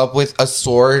grew up with a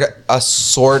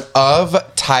sort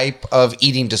of type of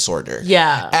eating disorder.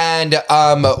 Yeah. And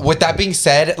with that being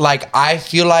said, like I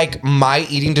feel like my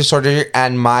eating disorder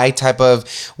and my type of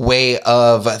way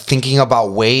of thinking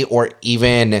about weight or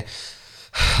even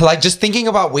like just thinking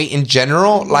about weight in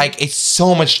general, like it's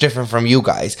so much different from you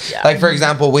guys. Yeah. Like for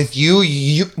example, with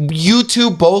you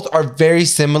two both are very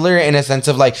similar in a sense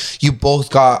of like you both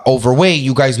got overweight.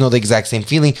 You guys know the exact same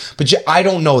feeling, but I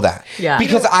don't know that. Yeah.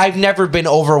 Because I've never been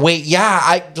overweight. Yeah,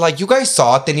 I like you guys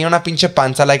saw tenía una pinche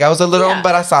panza. Like I was a little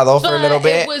embarazado for a little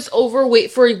bit. It was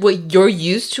overweight for what you're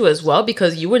used to as well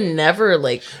because you were never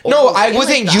like. No, I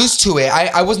wasn't like used to it.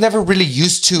 I was never really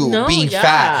used to being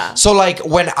fat. So like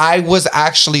when I was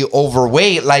actually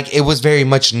overweight, like it was very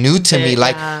much new to me.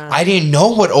 Like I didn't know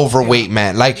what overweight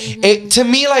meant. Like it to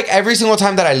me, like every single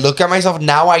time that I look at myself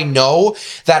now, I know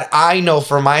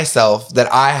for myself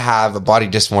that I have body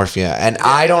dysmorphia and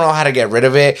I don't know how to get rid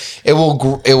of it. It will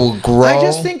grow. I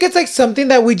just think it's like something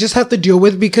that we just have to deal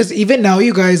with because even now,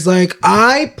 you guys, like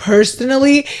I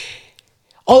personally,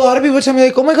 a lot of people tell me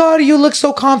like, oh my God, you look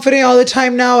so confident all the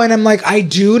time now. And I'm like, I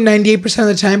do 98% of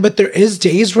the time. But there is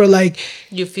days where like,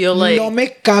 you feel like no me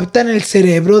captan el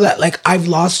cerebro that like I've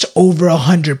lost over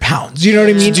 100 pounds. You know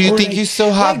what I mean? Do you think you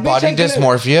still have body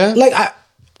dysmorphia?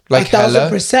 Like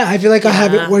 1,000%. I feel like I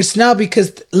have it worse now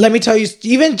because let me tell you,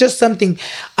 even just something.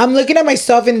 I'm looking at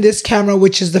myself in this camera,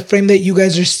 which is the frame that you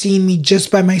guys are seeing me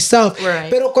just by myself.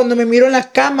 Right. Pero cuando me miro en la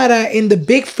cámara, in the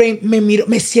big frame, me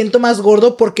siento más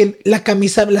gordo porque la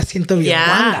camisa la siento bien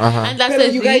guanga. And that's Pero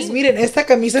you guys, miren, esta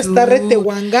camisa está rete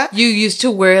guanga. You used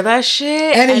to wear that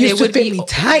shit. And it used to fit me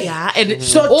tight. Yeah. And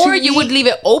or you would leave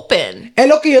it open. Es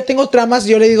lo que yo tengo tramas.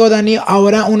 Yo le digo, Dani,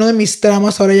 ahora uno de mis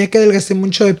tramas, ahora ya que adelgacé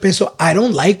mucho de peso, I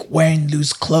don't like wearing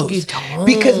loose clothes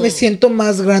because me siento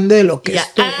más grande de lo que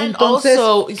estoy. And entonces,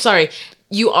 also, sorry,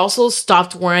 you also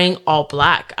stopped wearing all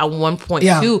black at one point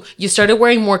too. You started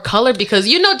wearing more color because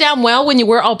you know damn well when you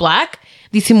wear all black,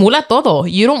 disimula todo.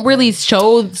 You don't really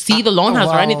see the lonjas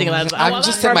or anything like that.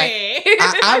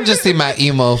 I'm just in my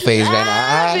emo phase right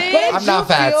now. I'm not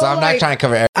fat, so I'm not trying to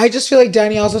cover everything. I just feel like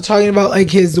Danny also talking about like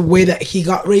his way that he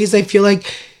got raised. I feel like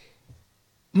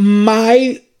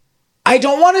I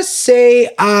don't want to say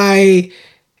I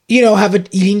have an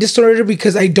eating disorder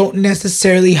because I don't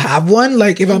necessarily have one.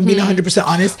 Like, if I'm being 100%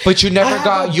 honest. But you never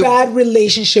got a bad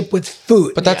relationship with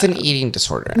food. But that's an eating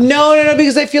disorder. No,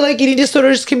 because I feel like eating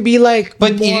disorders can be like.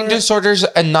 But eating disorders,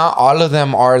 and not all of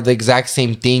them are the exact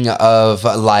same thing of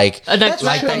like that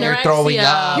you're throwing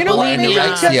up. You know what?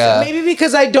 Maybe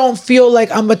because I don't feel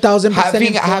like I'm 1,000%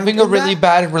 having a really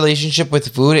bad relationship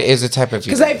with food is a type of.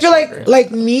 Because I feel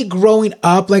like me growing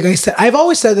up, like I said, I've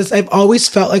always said this. I've always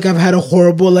felt like I've had a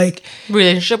horrible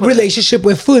relationship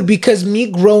with food, because me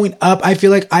growing up, I feel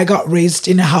like I got raised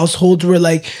in a household where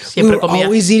like we were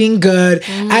always eating good,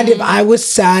 and if I was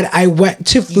sad, I went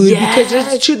to food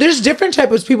because there's different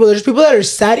types of people. There's people that are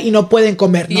sad y no pueden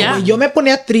comer. No, yo me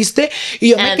ponía triste y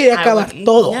yo me quería acabar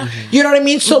todo. You know what I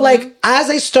mean? So like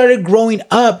as I started growing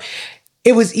up,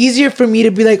 it was easier for me to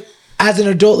be like, as an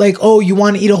adult, like, oh, you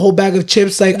want to eat a whole bag of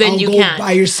chips? Like, then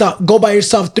go buy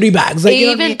yourself 3 bags. Like, it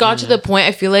even got to the point,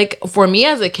 I feel like, for me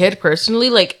as a kid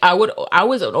personally, like, I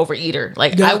was an overeater.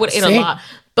 Like, I would eat a lot.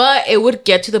 But it would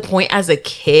get to the point as a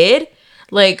kid,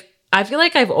 like, I feel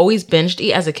like I've always binged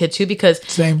eat as a kid too, because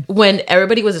when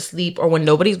everybody was asleep or when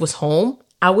nobody was home,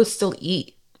 I would still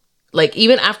eat. Like,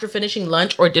 even after finishing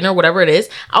lunch or dinner, whatever it is,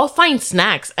 I'll find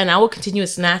snacks and I will continue to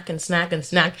snack. And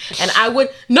I would,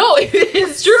 no,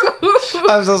 it's true.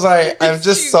 I'm so sorry. I'm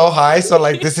just so high. So,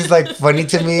 like, this is, like, funny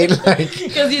to me. Like,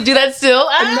 because you do that still?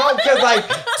 No, because, like,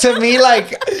 to me,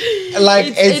 like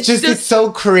it's so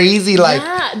crazy. Like,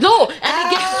 no, and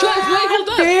it gets stressed. Wait, hold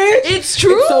up. It's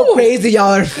true. It's so crazy.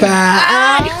 Y'all are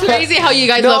fat. It's crazy how you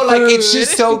guys love food. Like, it's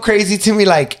just so crazy to me.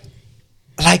 Like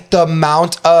the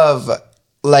amount of,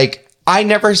 like, I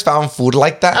never found food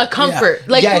like that. A comfort.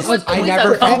 Like, yes, I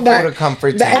never found food a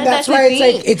comfort. And that's why it's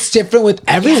like, it's different with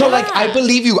everyone. So, like, I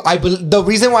believe you. The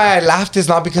reason why I laughed is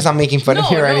not because I'm making fun of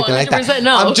you or anything like that.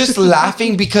 No. I'm just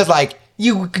laughing because, like,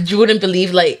 you wouldn't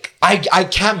believe, like, I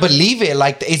can't believe it.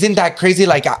 Like, isn't that crazy?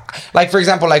 Like for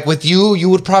example, like with you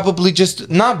would probably just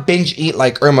not binge eat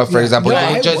like Irma, for example.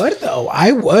 No,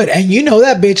 I would. And you know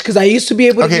that, bitch, because I used to be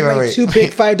able to get 2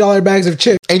 big $5 bags of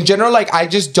chips. In general, like, I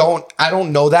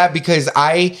don't know that, because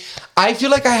I feel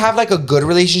like I have like a good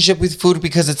relationship with food,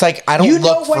 because it's like I don't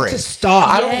look for it. To stop.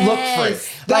 I don't look for it.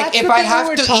 Like, if I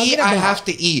have to eat, I have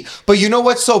to eat. But you know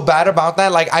what's so bad about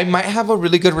that? Like, I might have a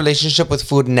really good relationship with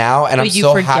food now, and I'm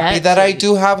so happy that I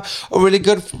do have a really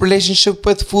good relationship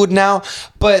with food now.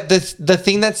 But the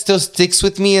thing that still sticks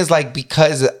with me is, like,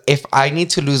 because if I need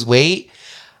to lose weight,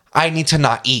 I need to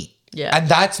not eat. Yeah. And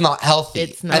that's not healthy.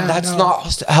 It's not. And that's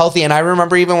not healthy. And I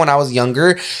remember even when I was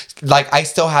younger, like, I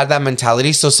still had that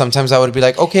mentality. So sometimes I would be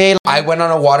like, okay, I went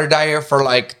on a water diet for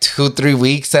like 2-3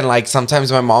 weeks. And like, sometimes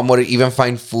my mom would even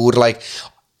find food like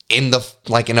in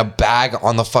a bag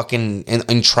on the fucking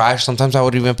in trash. Sometimes I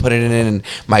would even put it in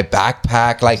my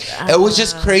backpack. Like, it was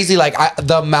just crazy. Like,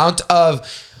 the amount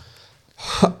of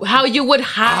how you would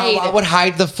hide. I would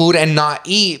hide the food and not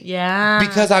eat. Yeah.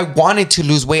 Because I wanted to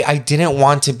lose weight. I didn't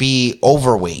want to be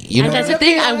overweight. You know? And that's the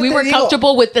thing. And we were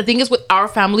comfortable with, the thing is, with our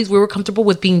families, we were comfortable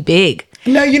with being big.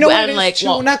 No, you know what? Like,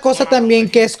 una cosa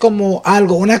también que es como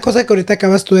una cosa que ahorita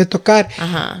acabas tú de tocar.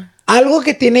 Algo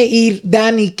que tiene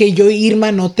Dani que yo y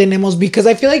Irma no tenemos, because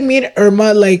I feel like me and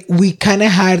Irma, like, we kind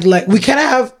of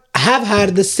have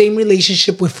had the same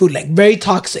relationship with food, like very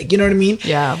toxic, you know what I mean?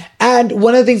 Yeah. And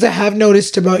one of the things I have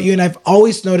noticed about you, and I've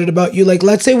always noted about you, like,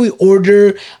 let's say we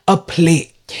order a plate.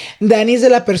 Dani es de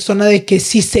la persona de que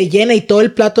si se llena y todo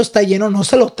el plato está lleno, no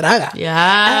se lo traga. Yeah.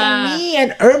 And me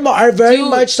and Irma are very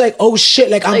much like, oh shit,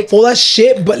 like, I'm full of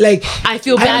shit, but like, I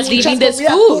feel bad leaving this food.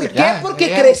 ¿Por qué? Porque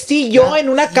crecí yo en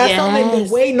una casa donde,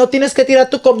 güey, no tienes que tirar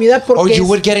tu comida porque... Or you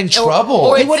would get in trouble.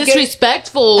 Or it's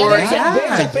disrespectful. Or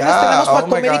Oh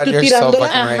my God, you're so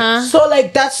fucking right. So,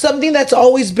 like, that's something that's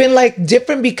always been, like,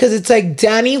 different, because it's like,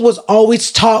 Dani was always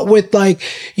taught with, like,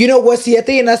 you know what, si ya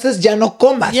te llenaste, ya no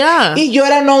comas. Yeah. Y yo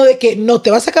era no de que no te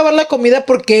vas a acabar la comida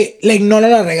porque like no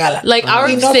la regala. Like, our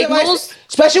signals,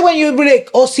 especially when you be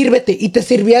like, oh, sírvete, y te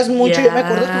servías mucho. Yo me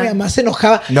acuerdo que mi mamá se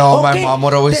enojaba. No, okay, my mom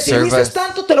would always serve us.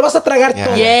 Tanto, te lo vas a tragar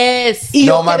todo. Yes. Y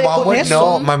no, my mom would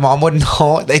know. My mom would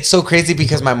know. It's so crazy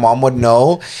because my mom would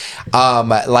know,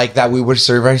 like, that we would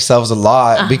serve ourselves a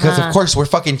lot, because of course we're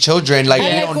fucking children. Like,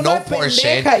 we don't know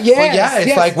portion. Yes,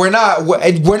 it's like we're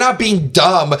not being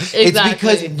dumb. Exactly. It's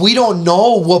because we don't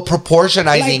know what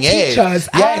proportionizing is. Us.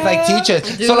 Yeah, it's like teach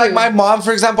us. So like my mom,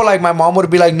 for example, like my mom would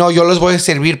be like, no, yo los voy a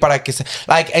servir para que se...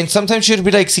 Like, and sometimes she would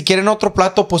be like, si quieren otro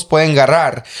plato, pues pueden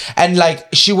agarrar. And like,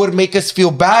 she would make us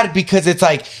feel bad because it's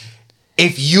like,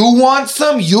 if you want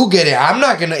some, you get it.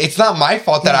 It's not my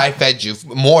fault that I fed you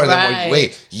more than what you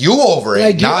ate. You over it,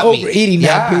 like not me. Overeating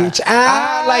that bitch.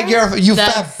 Like you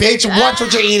fat bitch. Watch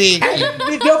what you're eating.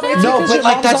 No, but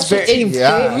like that's very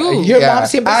true. Your mom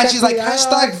siempre she's like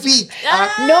 #feet.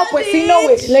 No, pues sí, no,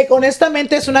 güey. Like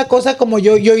honestamente es una cosa como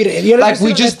yo like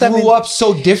we just grew up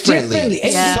so differently.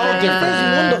 So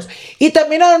different. Y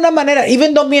también a una manera,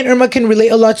 even though me and Irma can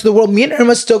relate a lot to the world, me and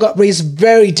Irma still got raised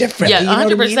very differently. Yeah,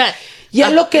 100%. Ya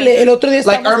lo que el otro día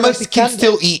like Irma can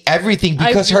still eat everything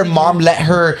because her mom let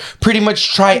her pretty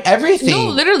much try everything. No,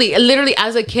 literally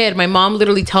as a kid, my mom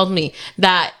literally told me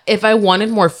that if I wanted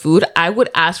more food, I would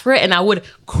ask for it and I would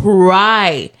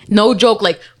cry. No joke,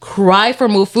 like cry for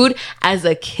more food as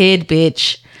a kid,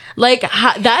 bitch. Like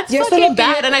that's fucking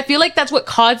bad, and I feel like that's what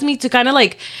caused me to kind of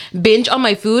like binge on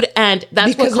my food, and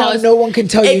that's because what caused no one can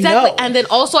tell you no. And then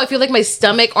also I feel like my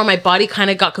stomach or my body kind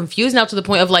of got confused now to the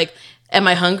point of like, am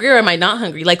I hungry or am I not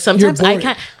hungry? Like sometimes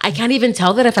I can't even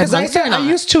tell that if I'm hungry or not. I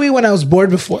used to eat when I was bored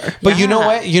before. But you know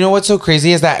what? You know what's so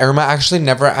crazy is that Irma actually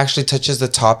never actually touches the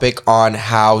topic on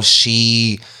how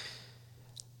she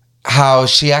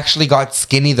actually got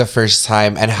skinny the first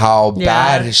time and how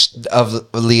bad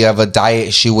of a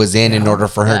diet she was in order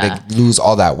for her to lose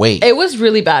all that weight. It was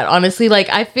really bad, honestly. Like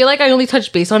I feel like I only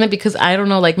touched base on it because I don't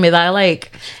know, like me that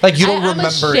like you don't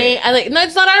remember it. No,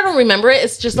 it's not I don't remember it.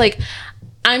 It's just like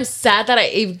I'm sad that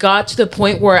I got to the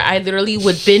point where I literally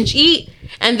would binge eat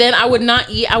and then I would not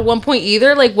eat at one point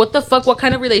either. Like, what the fuck? What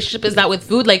kind of relationship is that with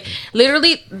food? Like,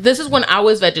 literally, this is when I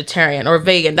was vegetarian or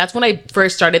vegan. That's when I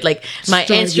first started, like, my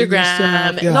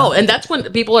Instagram. No, and that's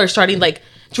when people are starting, like,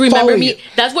 to remember me.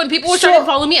 That's when people were starting to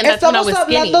follow me, and that's when I was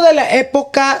skinny. Estamos hablando de la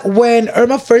época when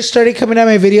Irma first started coming out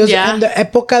my videos, and the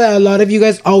época that a lot of you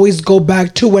guys always go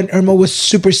back to when Irma was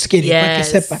super skinny.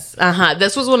 Yes.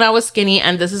 This was when I was skinny,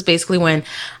 and this is basically when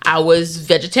I was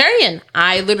vegetarian.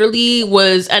 I literally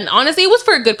was, and honestly, it was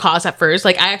for a good cause at first.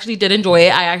 Like, I actually did enjoy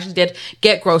it. I actually did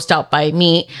get grossed out by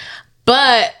meat,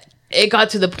 but it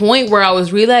got to the point where I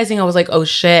was realizing, I was like, oh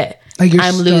shit, like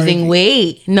I'm losing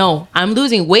weight. No, I'm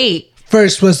losing weight.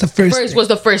 First was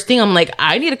the first thing. I'm like,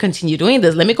 I need to continue doing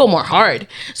this. Let me go more hard.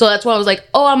 So that's why I was like,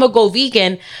 oh, I'm gonna go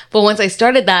vegan. But once I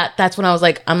started that's when I was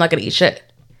like, I'm not gonna eat shit.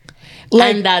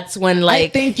 Like, and that's when, like, I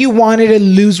think you wanted to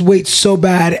lose weight so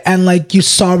bad, and like you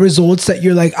saw results that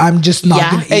you're like, I'm just not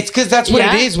gonna eat. It's because that's what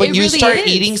it is. When you really start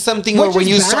eating something, or when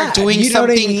you start doing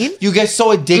something, you get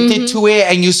so addicted to it,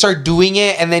 and you start doing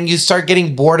it, and then you start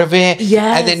getting bored of it,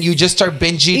 and then you just start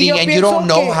binge eating, and you don't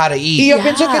know how to eat. Y yo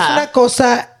pienso que es una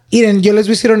cosa. Miren, yo les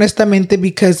voy a decir honestamente,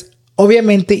 because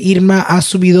obviamente Irma ha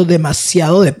subido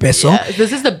demasiado de peso. Yeah,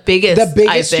 this is the biggest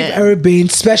you've ever been,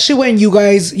 especially when you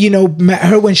guys, met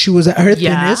her when she was at her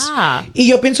thinnest. Y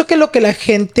yo pienso que lo que la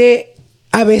gente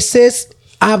a veces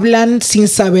hablan sin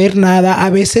saber nada,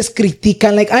 a veces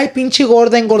critican, like, ay, pinche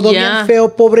gorda, engordó bien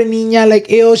feo, pobre niña,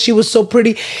 like, ew, she was so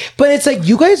pretty. But it's like,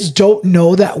 you guys don't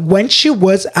know that when she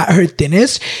was at her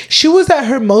thinnest, she was at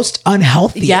her most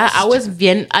unhealthy. Yeah, I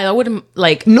would,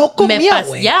 like, no comía,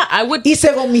 güey. Yeah, I would. Y se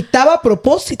vomitaba a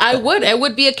propósito. I would. It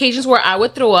would be occasions where I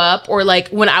would throw up, or like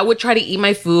when I would try to eat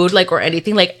my food, like, or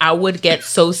anything, like, I would get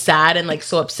so sad and like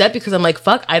so upset because I'm like,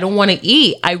 fuck, I don't want to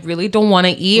eat. I really don't want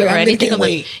to eat, or anything.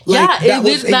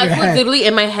 That's what's literally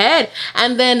in my head.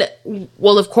 And then,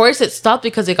 well, of course it stopped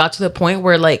because it got to the point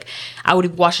where, like, I would be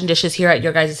washing dishes here at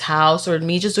your guys' house, or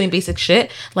me just doing basic shit.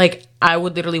 Like, I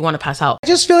would literally want to pass out. I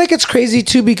just feel like it's crazy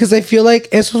too, because I feel like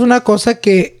eso es una cosa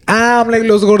que like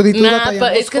los gorditos. Nah,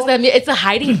 but it's because it's a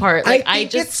hiding part. Like, I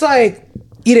think it's like,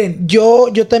 miren, yo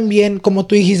también, como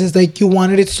tú dijiste, like, you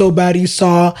wanted it so bad, you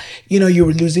saw, you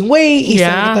were losing weight, y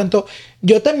tanto.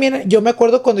 Yo me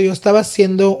acuerdo cuando yo estaba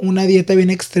haciendo una dieta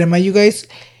bien extrema, you guys,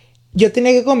 yo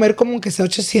tenía que comer como que sea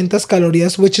 800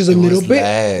 calorías, which is a little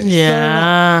bit.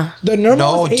 Yeah. The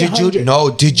normal is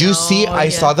 800. Did you see? I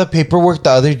saw the paperwork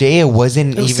the other day. It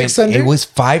wasn't even. 600? It was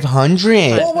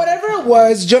 500. Well, whatever it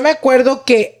was, yo me acuerdo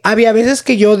que había veces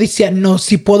que yo decía, no,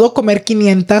 si puedo comer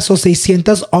 500 o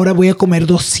 600, ahora voy a comer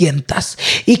 200.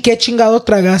 ¿Y qué chingado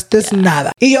tragaste?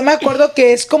 Nada. Y yo me acuerdo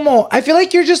que es como, I feel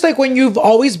like you're just like, when you've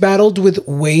always battled with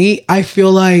weight, I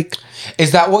feel like.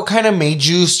 Is that what kind of made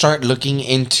you start looking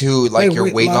into like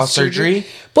your weight loss surgery?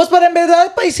 Pues para en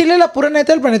verdad, para decirle la pura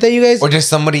neta del planeta, you guys. Or just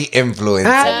somebody influenced?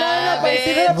 No, para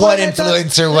decirle la pura What neta.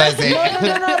 Influencer was it?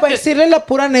 No, para decirle la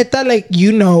pura neta, like,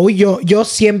 yo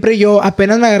siempre,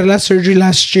 apenas me agarré la surgery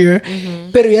last year,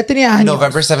 pero ya tenía años.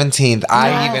 November 17th.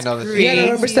 I even know the Yeah,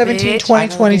 November 17th,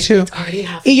 2022.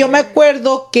 Y yo me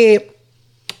acuerdo que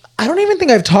I don't even think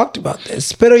I've talked about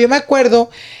this, pero yo me acuerdo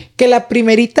que la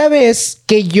primerita vez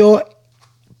que yo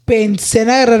pensé en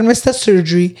agarrarme esta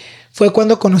surgery fue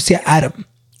cuando conocí a Adam.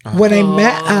 When I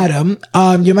met Adam,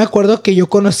 yo me acuerdo que yo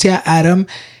conocí a Adam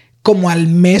como al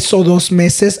mes o 2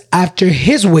 meses after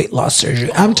his weight loss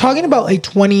surgery. I'm talking about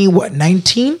like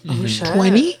 19?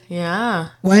 20? Yeah.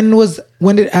 When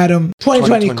did Adam?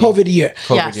 2020, COVID year.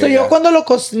 Yeah. So yo cuando lo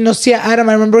conocí a Adam,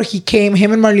 I remember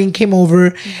him and Marlene came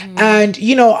over, and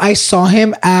you know, I saw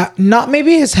him at not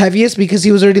maybe his heaviest because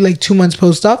he was already like 2 months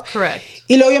post-op. Correct.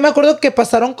 Y luego yo me acuerdo que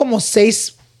pasaron como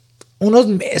unos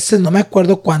meses, no me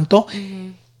acuerdo cuánto.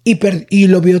 Y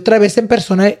lo vi otra vez en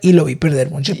persona y lo vi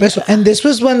perder mucho peso. And this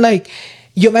was when like,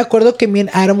 yo me acuerdo que me and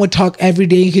Adam would talk every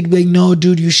day. He'd be like, no,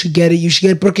 dude, you should get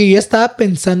it. Porque yo estaba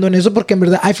pensando en eso porque en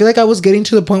verdad, I feel like I was getting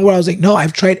to the point where I was like, no,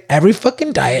 I've tried every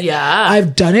fucking diet. Yeah.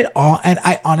 I've done it all. And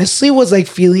I honestly was like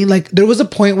feeling like, there was a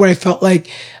point where I felt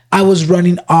like I was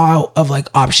running out of like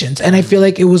options. And I feel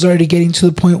like it was already getting to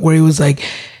the point where it was like,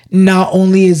 not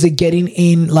only is it getting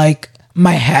in like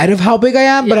my head of how big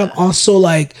I am, but I'm also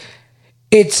like,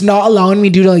 it's not allowing me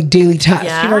to do like daily tasks.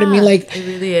 You know what I mean? Like, it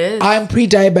really is. I'm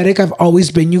pre-diabetic. I've always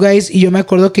been, you guys. Y yo me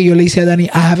acuerdo que yo le hice a Dani,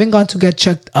 I haven't gone to get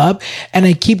checked up and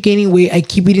I keep gaining weight. I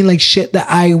keep eating like shit that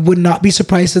I would not be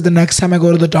surprised if the next time I go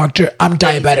to the doctor, I'm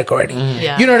diabetic already.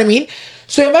 Yeah. You know what I mean?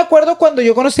 So yo me acuerdo cuando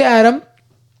yo conocí a Adam,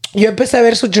 yo empecé a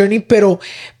ver su journey, pero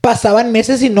pasaban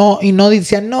meses y no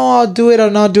decían, no, I'll do it or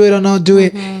not do it or not do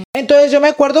it. Entonces yo me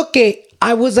acuerdo que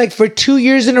I was like for 2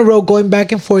 years in a row going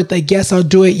back and forth, like, yes, I'll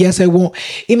do it, yes, I won't.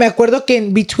 Y me acuerdo que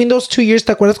in between those 2 years,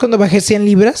 ¿te acuerdas cuando bajé 100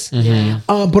 libras?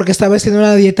 Porque estaba haciendo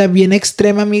una dieta bien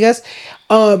extrema, amigas.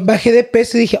 Bajé de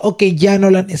peso y dije, ok, ya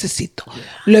no la necesito.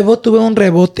 Luego tuve un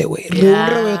rebote, güey. Un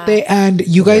rebote, and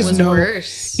you guys know.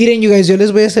 Miren, you guys, yo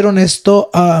les voy a ser honesto.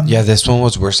 Yeah, this one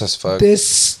was worse as fuck.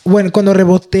 Bueno, cuando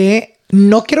reboté,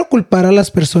 no quiero culpar a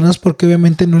las personas porque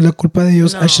obviamente no es la culpa de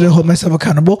ellos. I should hold myself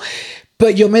accountable. Pero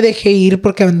yo me dejé ir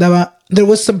porque there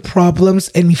was some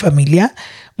problems en mi familia.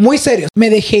 Muy serios.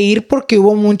 Me dejé ir porque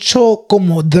hubo mucho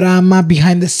como drama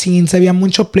behind the scenes. Había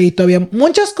mucho pleito. Había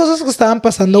muchas cosas que estaban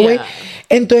pasando, güey.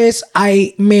 Entonces,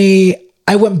 I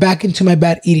went back into my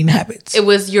bad eating habits. It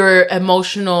was your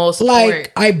emotional support.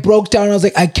 Like, I broke down. I was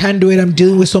like, I can't do it. I'm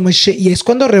dealing with so much shit. Y es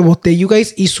cuando reboté, you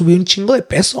guys, y subí un chingo de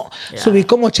peso. Subí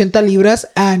como 80 libras.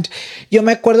 And yo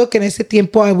me acuerdo que en ese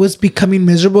tiempo I was becoming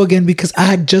miserable again because I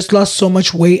had just lost so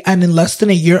much weight. And in less than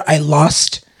a year, I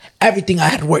lost everything I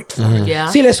had worked for.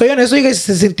 Si les soy honesto, you guys,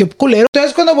 se sintió culero.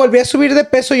 Entonces, cuando volví a subir de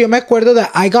peso, yo me acuerdo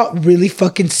that I got really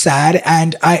fucking sad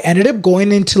and I ended up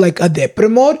going into like a depre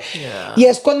mode. Y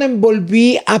es cuando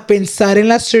volví a pensar en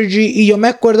la surgery y yo me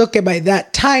acuerdo que by that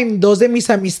time, 2 de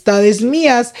mis amistades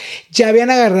mías ya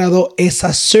habían agarrado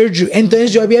esa surgery.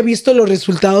 Entonces, yo había visto los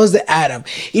resultados de Adam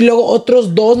y luego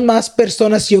otros 2 más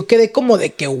personas y yo quedé como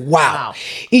de que wow.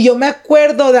 Y yo me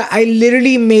acuerdo that I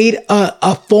literally made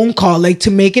a phone call like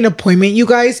to make an appointment, you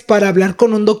guys, para hablar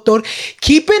con un doctor.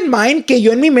 Keep in mind que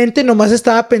yo en mi mente nomás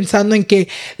estaba pensando en que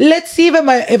let's see if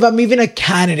I'm even a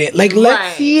candidate. Like,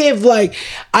 let's see if like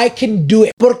I can do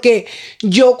it. Porque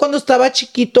yo cuando estaba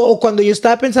chiquito o cuando yo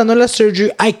estaba pensando en la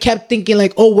surgery, I kept thinking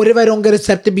like, oh, what if I don't get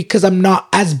accepted because I'm not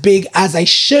as big as I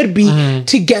should be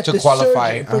to get the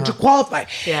surgery, to qualify.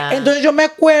 Entonces yo me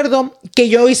acuerdo que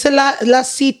yo hice la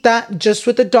cita just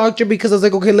with the doctor because I was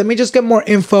like, okay, let me just get more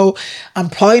info. I'm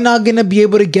probably not going to be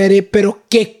able to get it, pero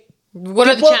what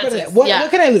are the chances?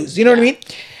 What can I lose? You know what I mean?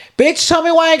 Bitch, tell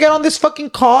me why I get on this fucking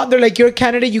call. They're like, you're a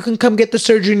candidate. You can come get the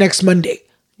surgery next Monday.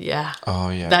 Yeah. Oh,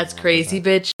 yeah. That's crazy,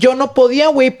 bitch. Yo no podía,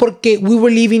 güey, porque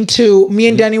me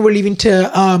and Danny were leaving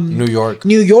to New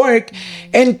York.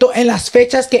 En las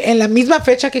fechas en la misma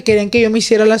fecha que querían que yo me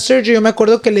hiciera la surgery, yo me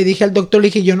acuerdo que le dije al doctor, le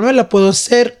dije, yo no me la puedo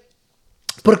hacer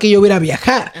porque yo voy a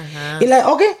viajar. Y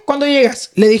ok, ¿cuándo llegas?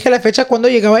 Le dije la fecha cuando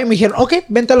llegaba y me dijeron, ok,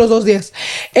 vente a los 2 días.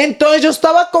 Entonces yo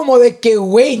estaba como de que,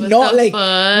 güey, no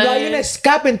hay un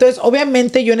escape. Entonces,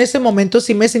 obviamente, yo en ese momento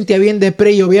sí me sentía bien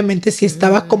depre y obviamente sí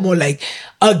estaba como like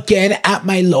again at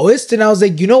my lowest. And I was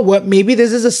like, you know what? Maybe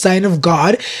this is a sign of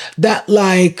God that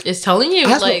like it's telling you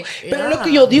like, Pero lo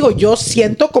que yo digo, yo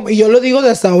siento como, y yo lo digo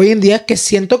hasta hoy en día, que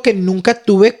siento que nunca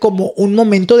tuve como un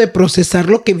momento de procesar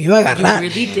lo que me iba a agarrar.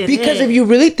 Because if you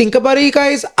really think about it, you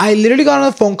guys, I literally got on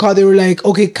a phone call. They were like,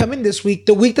 okay, come in this week.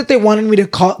 The week that they wanted me to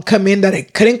come in, that I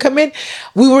couldn't come in,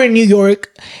 we were in New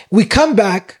York. We come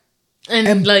back.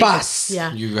 And like, bus.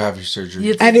 Yeah. You have your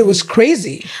surgery. And it was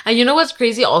crazy. And you know what's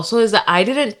crazy also is that I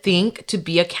didn't think to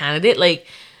be a candidate, like,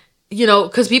 you know,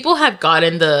 because people have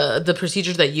gotten the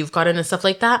procedures that you've gotten and stuff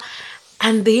like that.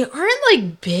 And they aren't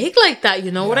like big like that.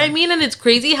 You know what I mean? And it's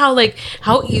crazy how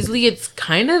easily it's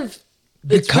kind of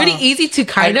it's pretty easy to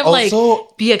kind of also,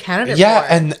 like be a candidate. Yeah,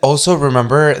 and also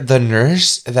remember the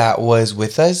nurse that was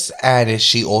with us, and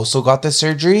she also got the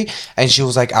surgery, and she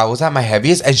was like, I was at my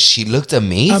heaviest, and she looked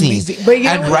amazing. But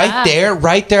and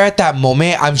right there at that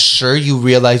moment, I'm sure you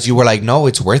realized you were like, no,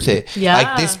 it's worth it. Yeah.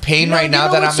 Like this pain right now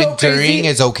that I'm enduring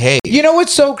is okay. You know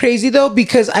what's so crazy though?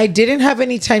 Because I didn't have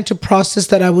any time to process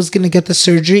that I was going to get the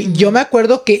surgery. Yo me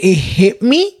acuerdo que it hit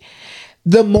me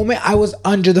the moment I was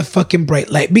under the fucking bright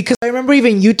light, because I remember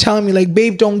even you telling me like,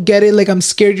 babe, don't get it, like I'm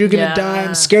scared you're gonna die,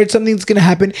 I'm scared something's gonna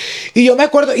happen. Y yo me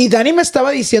acuerdo, y Danny me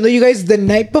estaba diciendo, you guys, the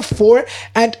night before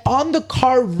and on the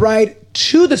car ride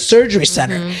to the surgery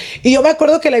center. Y yo me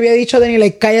acuerdo que le había dicho a Danny,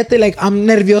 like, cállate, like I'm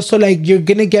nervioso, like you're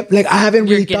gonna get, like I haven't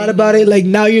really thought about it, like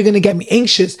now you're gonna get me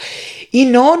anxious. Y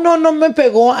no me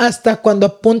pegó hasta cuando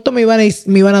a punto me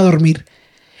iban a dormir.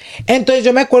 Entonces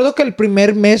yo me acuerdo que el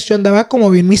primer mes yo andaba como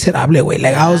bien miserable, güey.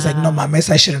 Like, I was like, no mames,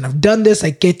 I shouldn't have done this.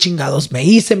 Like, qué chingados me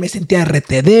hice. Me sentía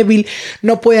rete débil.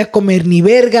 No podía comer ni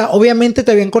verga. Obviamente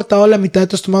te habían cortado la mitad de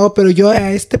tu estómago, pero yo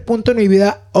a este punto en mi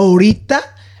vida,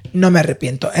 ahorita, no me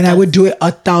arrepiento. And I would do it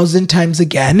 1,000 times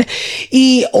again.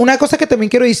 Y una cosa que también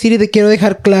quiero decir y te quiero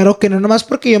dejar claro, que no nomás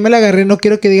porque yo me la agarré, no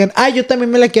quiero que digan, yo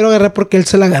también me la quiero agarrar porque él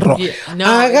se la agarró. Yeah, no,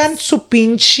 hagan su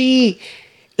pinche...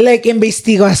 like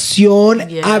investigación,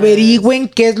 averigüen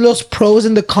qué es los pros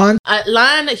and the cons.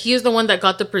 Lan, he is the one that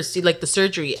got the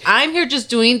surgery. I'm here just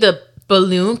doing the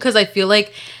balloon because I feel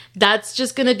like that's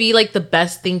just gonna be like the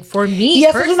best thing for me. Y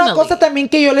esa es una cosa también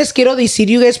que yo les quiero decir,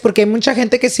 you guys, porque hay mucha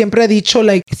gente que siempre ha dicho,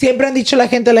 like, siempre han dicho la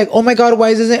gente, like, oh my God,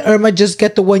 why doesn't Irma just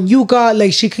get the one you got?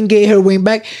 Like, she can get her wing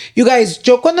back. You guys,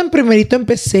 yo cuando en primerito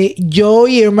empecé, yo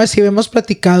y Irma sí habíamos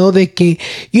platicado de que,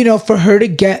 you know, for her to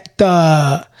get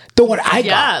the one I got.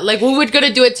 Yeah, like we were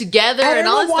gonna do it together and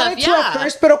all this stuff. Yeah. At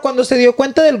first, pero cuando se dio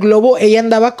cuenta del globo, ella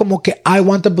andaba como que I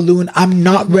want the balloon. I'm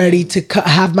not ready to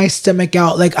have my stomach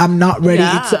out. Like I'm not ready.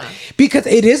 Yeah. Because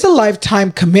it is a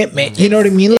lifetime commitment. You know what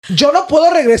I mean? Like, yo no puedo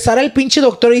regresar al pinche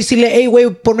doctor y decirle, hey, güey,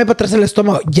 ponme para atrás el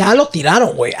estómago. Ya lo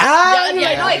tiraron, güey.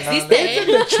 No existe. It's in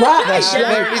the trash. They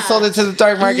already sold it to the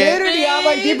dark market. Literally, I'm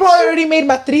like, they probably already made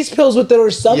matriz pills with it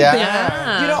or something.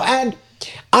 Yeah. You know,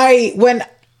 and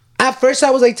at first, I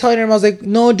was like telling her, I was like,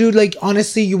 no, dude, like,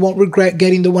 honestly, you won't regret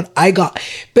getting the one I got.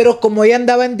 Pero como ella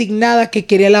andaba indignada que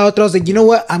quería la otra, I was like, you know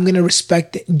what? I'm going to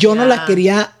respect it. Yo no la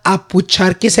quería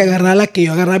apuchar que se agarrara la que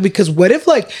yo agarrara, because what if,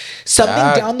 like,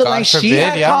 something down the line, she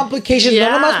had complications.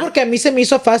 No nomás porque a mí se me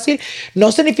hizo fácil,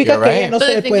 no significa que ella no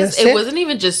se le puede hacer. It wasn't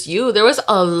even just you. There was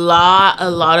a lot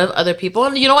of other people.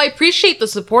 And, you know, I appreciate the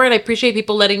support and I appreciate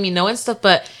people letting me know and stuff,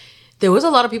 but there was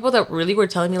a lot of people that really were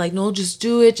telling me like, no, just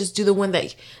do it. Just do the one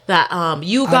that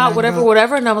you got,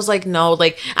 whatever. And I was like, no.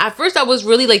 Like, at first I was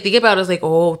really like thinking about it. I was like,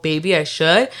 oh, baby, I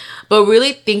should. But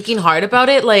really thinking hard about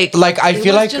it, like I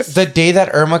feel like the day that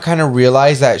Irma kind of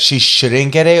realized that she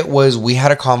shouldn't get it was we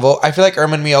had a convo. I feel like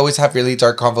Irma and me always have really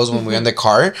dark convos when we're in the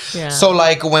car. Yeah. So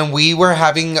like when we were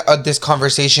having this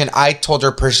conversation, I told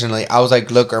her personally, I was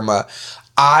like, look, Irma,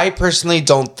 I personally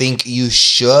don't think you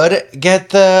should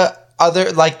get the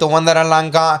other, like the one that Alan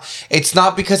got. It's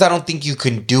not because I don't think you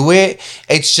can do it.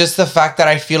 It's just the fact that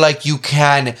I feel like you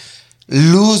can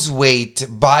lose weight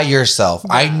by yourself.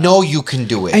 I know you can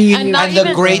do it. And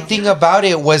the great thing about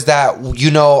it was that,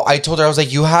 you know, I told her, I was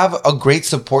like, you have a great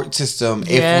support system. If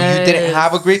you didn't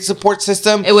have a great support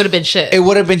system, it would have been shit. It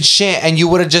would have been shit. And you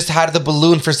would have just had the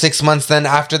balloon for 6 months. Then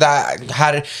after that,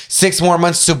 had 6 more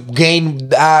months to gain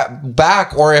that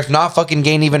back. Or if not, fucking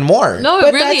gain even more. No,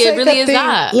 it really is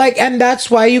that. Like, and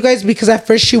that's why, you guys, because at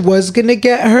first she was going to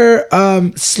get her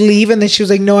sleeve. And then she was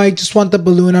like, no, I just want the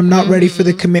balloon. I'm not ready for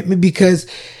the commitment because,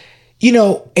 you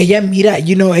know, ella mira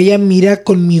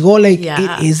conmigo, like,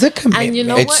 it is a commitment. And you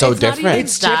know it's what? so different.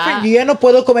 It's different. Yo ya no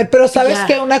puedo comer. Pero ¿sabes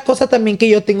qué? Una cosa también que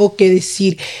yo tengo que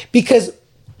decir. Because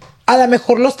a lo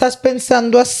mejor lo estás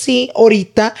pensando así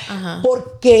ahorita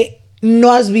porque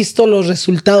no has visto los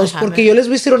resultados. Porque yo les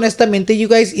voy a decir honestamente, you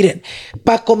guys, miren,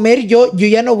 para comer yo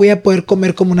ya no voy a poder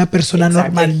comer como una persona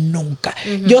normal nunca.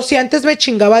 Yo si antes me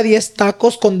chingaba 10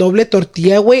 tacos con doble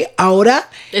tortilla, güey, ahora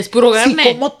es puro carne. Si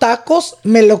como tacos,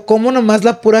 me lo como nomás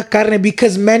la pura carne.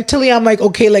 Because mentally I'm like,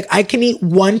 okay, like I can eat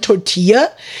one tortilla,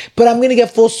 but I'm gonna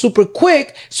get full super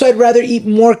quick. So I'd rather eat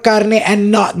more carne and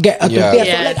not get a tortilla.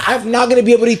 So like I'm not gonna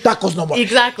be able to eat tacos no more.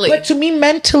 Exactly. But to me,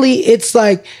 mentally, it's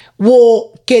like,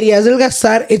 well, querías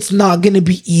adelgazar, it's not gonna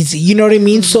be easy. You know what I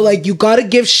mean? So like you gotta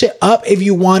give shit up if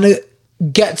you wanna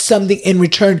get something in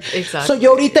return. Exactly. So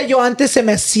yo antes se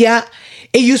me hacía,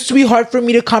 it used to be hard for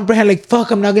me to comprehend, like, fuck,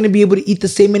 I'm not gonna be able to eat the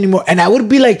same anymore. And I would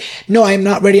be like, no, I'm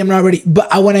not ready. But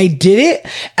when I did it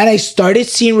and I started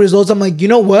seeing results, I'm like, you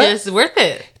know what? It's worth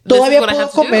it. todavía puedo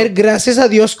comer, gracias a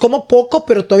Dios, como poco,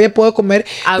 pero todavía puedo comer.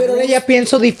 Pero ahora ya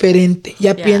pienso diferente.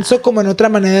 Ya pienso como en otra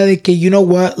manera de que, you know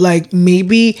what, like,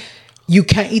 maybe you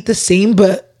can't eat the same,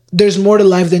 but there's more to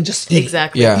life than just eat.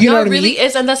 Exactly. Yeah. You know what it really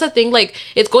is. And that's the thing, like,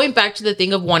 it's going back to the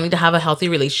thing of wanting to have a healthy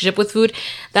relationship with food.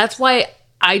 That's why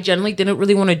I generally didn't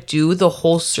really want to do the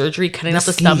whole surgery cutting out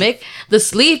the stomach, the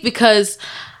sleeve, because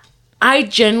I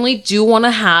generally do want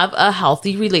to have a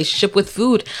healthy relationship with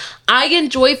food. I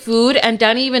enjoy food, and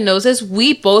Danny even knows this.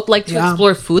 We both like to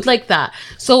explore food like that.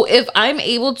 So if I'm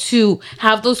able to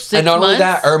have those 6 months... And not only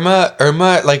that,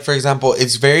 Irma, like, for example,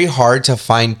 it's very hard to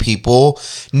find people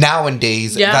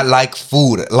nowadays that like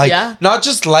food. Like, not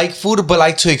just like food, but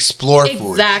like to explore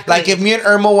food. Exactly. Like, if me and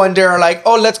Irma one day are like,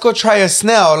 oh, let's go try a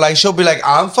snail, like, she'll be like,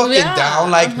 I'm fucking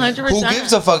down. Like, 100%. Who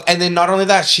gives a fuck? And then not only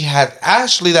that, she has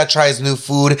Ashley that tries new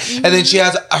food, and then she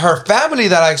has her family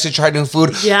that actually tried new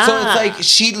food. Yeah. So it's like,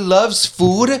 she loves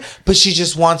food, but she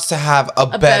just wants to have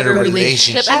a better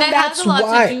relationship. And that's why.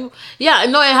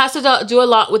 It has to do a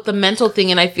lot with the mental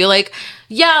thing. And I feel like,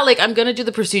 like, I'm gonna do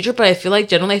the procedure, but I feel like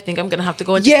generally I think I'm gonna have to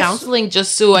go into counseling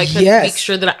just so I can make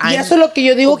sure that I'm... Y eso es lo que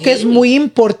yo digo que es muy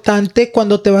importante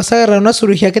cuando te vas a agarrar una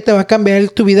cirugía que te va a cambiar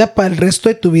tu vida para el resto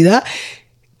de tu vida,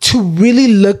 to really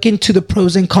look into the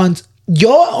pros and cons.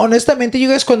 Yo, honestamente, you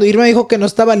guys, cuando Irma dijo que no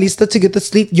estaba lista to get to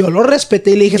sleep, yo lo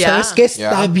respeté y le dije, ¿sabes qué?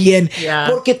 Está bien.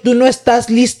 Porque tú no estás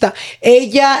lista.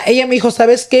 Ella me dijo,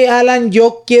 ¿sabes qué, Alan?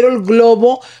 Yo quiero el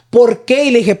globo. ¿Por qué?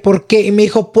 Y le dije, ¿por qué? Y me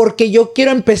dijo, porque yo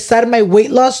quiero empezar my weight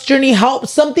loss journey.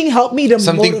 Something help me to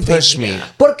motivate push me.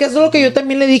 Porque eso es lo que yo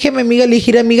también le dije a mi amiga. Le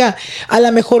dije, amiga, a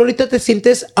lo mejor ahorita te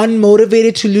sientes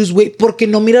unmotivated to lose weight porque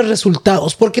no miras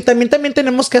resultados. Porque también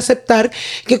tenemos que aceptar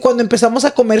que cuando empezamos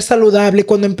a comer saludable,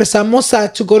 cuando empezamos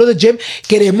a to go to the gym,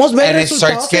 queremos ver resultados.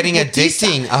 And it starts getting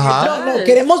addicting. No,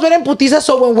 queremos ver en putiza.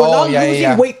 So when we're not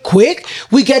losing weight quick,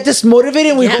 we get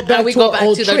dismotivated and we go back to our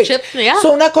old trick.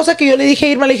 So una cosa que yo le dije a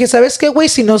Irma, le dije, ¿sabes qué, güey?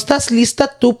 Si no estás lista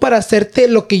tú para hacerte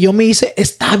lo que yo me hice,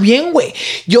 está bien, güey.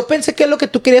 Yo pensé que es lo que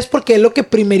tú querías porque es lo que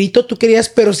primerito tú querías,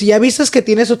 pero si ya viste que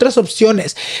tienes otras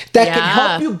opciones that can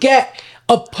help you get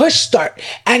a push start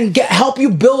and help you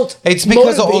build it's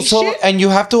because motivation. Also, and you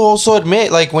have to also admit,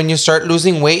 like, when you start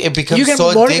losing weight, it becomes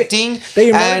so addicting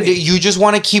and you just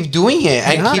want to keep doing it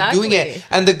and keep doing it.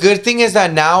 And the good thing is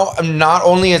that now, not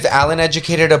only is Alan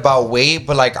educated about weight,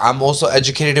 but like, I'm also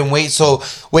educated in weight. So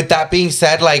with that being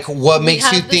said, like, what makes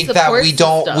you think that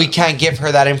we can't give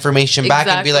her that information back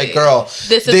and be like, girl,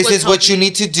 this is what you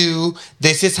need to do.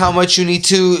 This is how much you need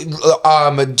to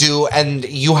do, and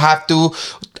you have to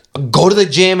go to the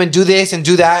gym and do this and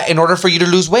do that in order for you to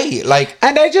lose weight. Like,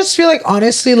 and I just feel like,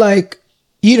 honestly, like,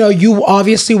 you know, you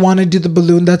obviously want to do the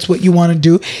balloon. That's what you want to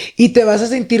do. Y te vas a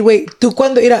sentir, güey, tú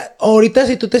cuando, mira, ahorita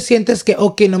si tú te sientes que,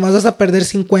 okay, nomás vas a perder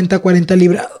 50, 40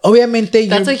 libras. Obviamente,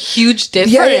 that's a huge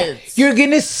difference. You're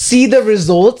going to see the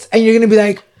results and you're going to be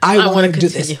like, I want to do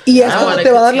this. Y es cuando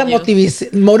te va a dar la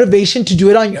motivation to do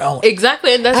it on your own.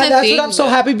 Exactly. And that's what I'm so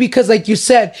happy because, like you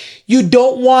said, you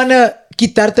don't want to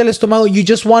quitarte el estómago. You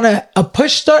just want a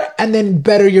push start and then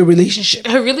better your relationship.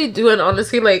 I really do. And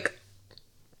honestly, like,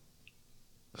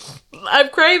 I'm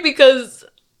crying because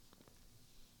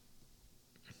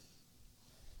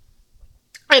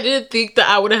I didn't think that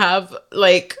I would have,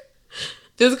 like,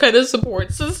 this kind of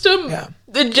support system. Yeah.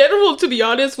 In general, to be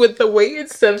honest, with the weight and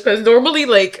stuff, because normally,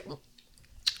 like,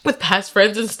 with past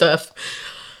friends and stuff,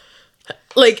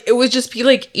 like, it would just be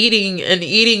like eating,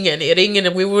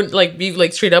 and we wouldn't like be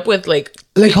like straight up with like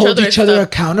hold each other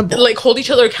accountable. Like, hold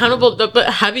each other accountable. But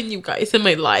having you guys in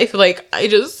my life, like, I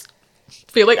just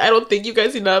feel like I don't thank you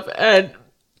guys enough, and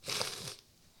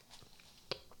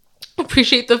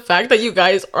appreciate the fact that you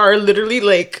guys are literally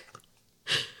like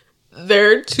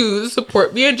there to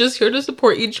support me and just here to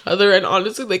support each other. And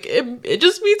honestly, like, it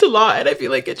just means a lot, and I feel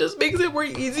like it just makes it more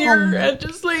easier and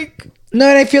just like. No,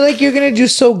 and I feel like you're gonna do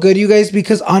so good, you guys,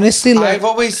 because honestly, like, I've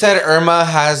always said Irma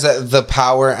has the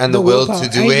power and the will to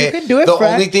do it. You can do it. The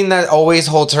only thing that always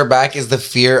holds her back is the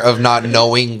fear of not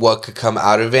knowing what could come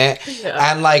out of it.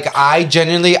 Yeah. And like,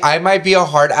 I might be a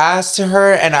hard ass to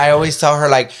her, and I always tell her,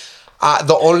 like,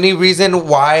 the only reason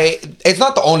why, it's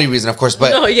not the only reason, of course,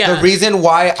 but the reason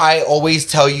why I always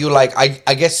tell you, like,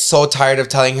 I get so tired of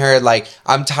telling her, like,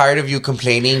 I'm tired of you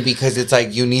complaining, because it's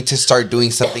like, you need to start doing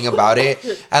something about it.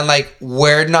 And like,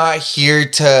 we're not here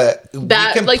to, we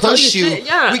can like, push you,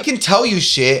 we can tell you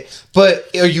shit, but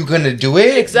are you gonna do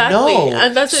it? Exactly. No.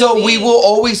 And that's so we will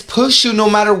always push you no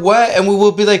matter what, and we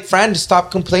will be like, friend,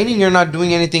 stop complaining, you're not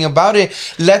doing anything about it.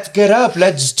 Let's get up,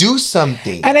 let's do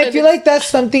something. And I feel like that's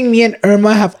something me and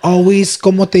Irma have always,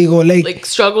 como te digo, like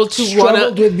struggled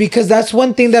with, because that's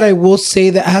one thing that I will say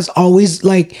that has always,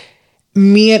 like,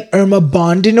 me and Irma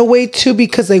bond in a way too,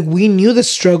 because like we knew the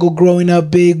struggle growing up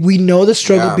big. We know the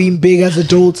struggle being big as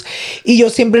adults. Y yo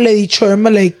siempre le he dicho a Irma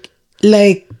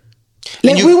like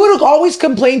we would always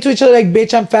complain to each other like,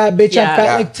 bitch, I'm fat, I'm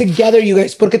fat, like together, you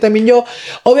guys. Porque también yo,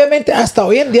 obviamente, hasta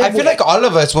hoy en día. I feel like all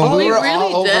of us, when we were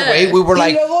all overweight, we were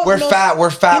like, we're fat.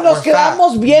 Y nos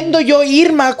quedamos viendo yo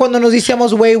Irma cuando nos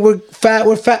decíamos, wey, we're fat.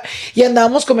 Y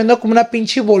andábamos comiendo como una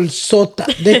pinche bolsota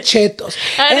de chetos.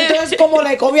 Entonces, como,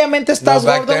 like, obviamente estás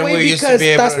gordo, güey, because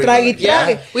estás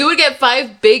trague. We would get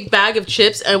 5 big bag of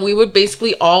chips and we would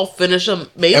basically all finish them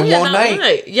maybe in one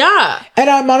night. Yeah. And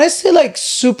I'm honestly, like,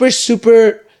 super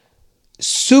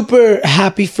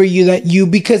happy for you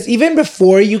because even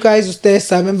before you guys, ustedes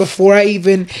saben, before I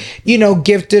even,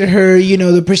 gifted her,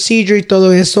 the procedure y todo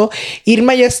eso,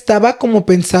 Irma ya estaba como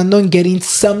pensando en getting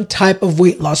some type of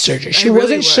weight loss surgery. She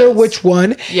wasn't sure which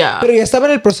one. Yeah. Pero ya estaba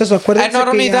en el proceso. Acuérdense. And not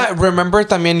only that, remember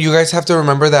también, you guys have to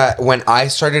remember that when I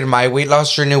started my weight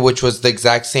loss journey, which was the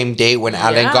exact same day when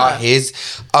Alan got his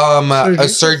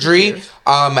surgery.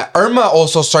 Irma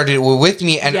also started with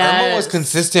me, and Irma was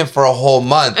consistent for a whole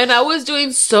month. And I was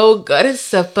doing so good and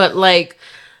stuff, but like,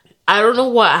 I don't know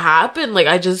what happened. Like,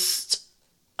 I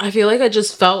feel like I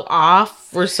just fell off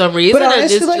for some reason. But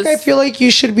honestly, I feel like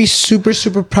you should be super,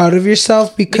 super proud of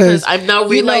yourself because I'm now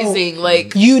realizing,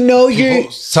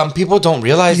 some people don't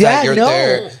realize that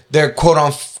they're quote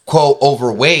unquote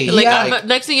overweight. Like,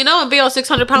 next thing you know, I'm being on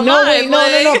 600 pound No,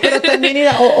 pero también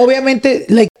mira,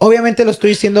 obviamente lo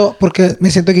estoy diciendo porque me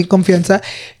siento aquí en confianza.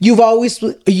 You've always,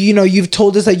 you've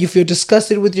told us that you feel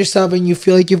disgusted with yourself and you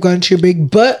feel like you've gone too big.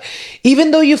 But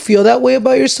even though you feel that way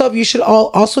about yourself, you should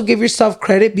also give yourself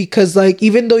credit because, like,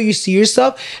 even though you see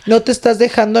yourself, no te estás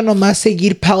dejando nomás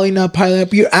seguir piling up.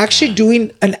 You're actually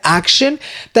doing an action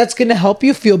that's going to help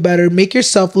you feel better, make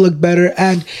yourself look better,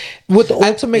 and with the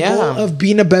ultimate goal of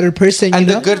being a better person. And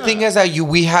the good thing is that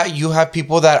you have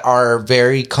people that are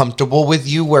very comfortable with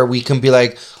you, where we can be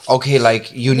like, okay,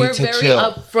 like, you need to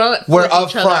chill. We're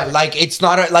upfront. Like, it's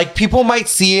not like people might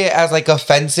see it as like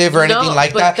offensive or anything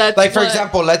like that. Like,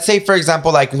 let's say,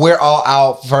 like, we're all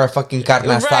out for a fucking carne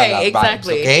asada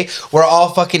exactly. vibes, okay? We're all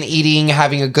fucking eating,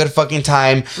 having a good fucking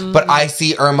time, but I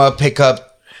see Irma pick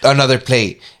up another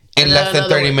plate in less than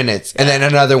 30 minutes. And then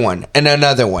another one. And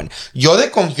another one. Yo de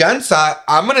confianza,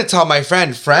 I'm going to tell my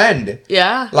friend.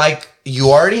 Yeah. Like,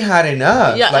 you already had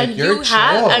enough. Yeah, like, and you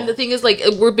have. And the thing is, like,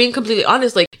 we're being completely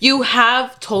honest. Like, you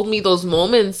have told me those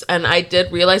moments. And I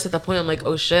did realize at that point, I'm like,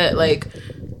 oh shit. Like,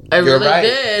 I really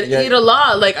did eat a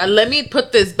lot. Like, let me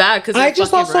put this back. Because I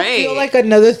just also feel like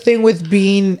another thing with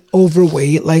being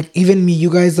overweight, like, even me, you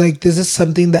guys, like, this is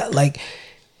something that, like,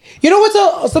 you know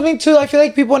what's something too? I feel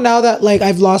like people now that, like,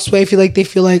 I've lost weight, I feel like they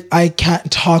feel like I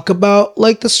can't talk about,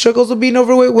 like, the struggles of being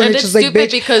overweight. When it's just like,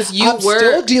 bitch, because I'm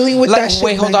still dealing with that shit.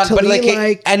 Wait, hold on, but like,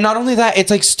 and not only that,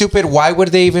 it's like stupid. Why would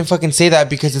they even fucking say that?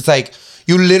 Because it's like,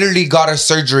 you literally got a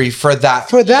surgery for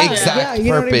that exact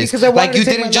purpose. What I mean? Like, you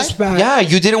didn't just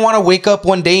you didn't want to wake up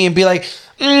one day and be like,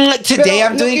 today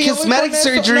I'm doing cosmetic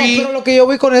surgery. Pero lo que yo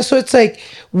voy con eso, it's like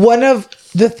one of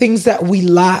the things that we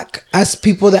lack as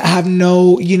people that have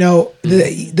no,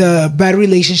 the bad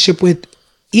relationship with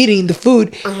eating the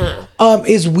food,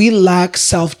 is we lack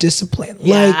self-discipline.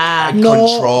 Like,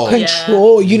 control.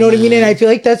 Yeah. You know what I mean? And I feel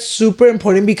like that's super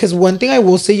important because one thing I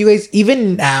will say, you guys,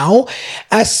 even now,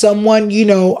 as someone,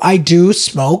 I do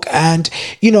smoke and,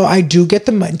 I do get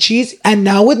the munchies. And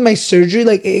now with my surgery,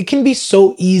 like, it can be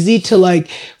so easy to, like,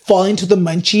 fall into the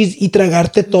munchies y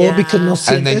tragarte todo because no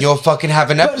sientes. And then you'll fucking have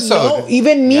an episode. No,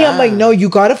 even me, I'm like, no, you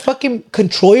gotta fucking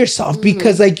control yourself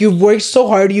because, like, you've worked so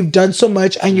hard, you've done so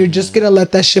much, and you're just gonna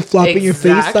let that shit flop in your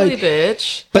face. Like,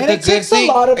 bitch. But the good thing,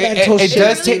 it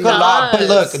does take a lot. But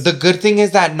look, the good thing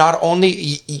is that not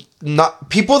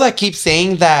people that keep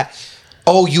saying that,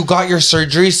 oh, you got your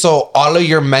surgery, so all of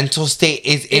your mental state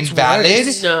is invalid.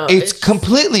 No, it's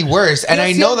completely worse. And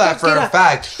I know that for a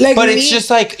fact. Like, but it's just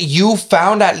like you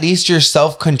found at least your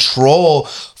self-control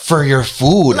for your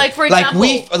food. Like, for example,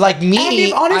 me,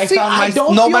 honestly, I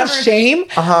don't feel shame.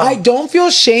 I don't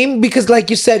feel shame because, like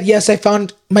you said, yes, I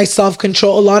found my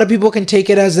self-control. A lot of people can take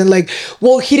it as in, like,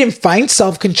 well, he didn't find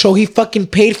self-control. He fucking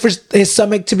paid for his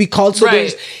stomach to be called. So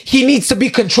he needs to be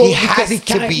controlled because he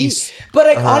can't eat. But,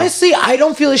 like, honestly, I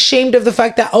don't feel ashamed of the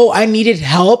fact that, I needed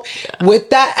help with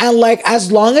that. And, like,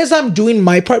 as long as I'm doing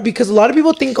my part, because a lot of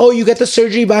people think, you get the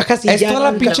surgery, bajas y ya. Es toda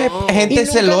la pinche gente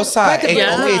celosa.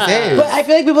 But I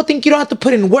feel like people think you don't have to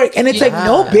put in work. And it's like,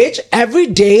 no, bitch. Every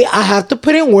day I have to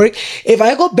put in work. If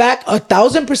I go back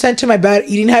 1,000% to my bad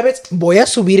eating habits, voy a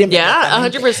subir en. Yeah,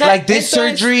 100%. Like this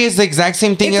surgery is the exact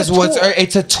same thing as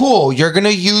it's a tool. You're going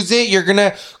to use it. You're going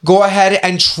to go ahead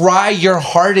and try your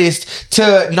hardest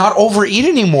to not overeat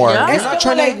anymore. Yeah. You're not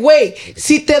trying to, like, wait,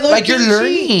 si te doy like you're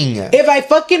learning. If I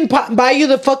fucking buy you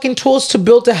the fucking tools to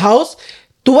build a house,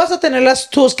 tú vas a tener las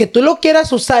tools que tú lo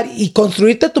quieras usar y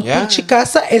construirte tu pinche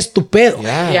casa, es tu pedo.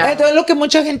 Entonces lo que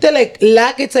mucha gente like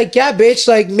lack, it's like, yeah, bitch,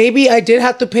 like maybe I did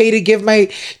have to pay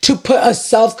to put a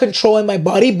self-control in my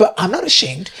body, but I'm not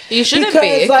ashamed. You shouldn't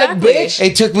be. Like, bitch,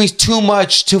 it took me too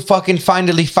much to fucking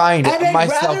finally find my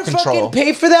self-control. Fucking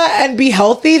pay for that and be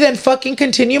healthy than fucking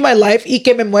continue my life y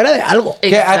que me muera de algo.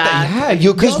 Exactly.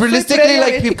 Because realistically,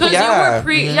 like people,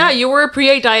 you were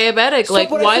pre-diabetic. So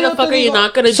like, why the fuck are you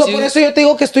not gonna do? Por eso yo te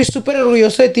digo que estoy súper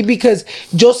orgulloso de ti because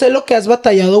yo sé lo que has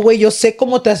batallado, güey. Yo sé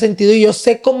cómo te has sentido y yo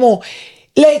sé cómo,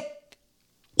 like,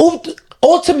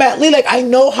 ultimately, like, I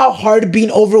know how hard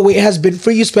being overweight has been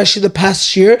for you, especially the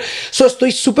past year. So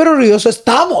estoy súper orgulloso.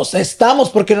 Estamos,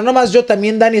 porque no nomás yo,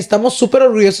 también Dani, estamos súper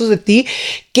orgullosos de ti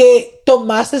que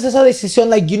tomaste esa decisión.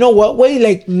 Like, you know what, güey?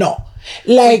 Like, no.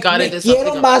 Like, me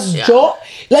quiero más yo.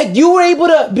 Like, you were able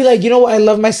to be like, you know what? I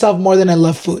love myself more than I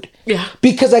love food. Yeah.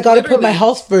 Because I got to put my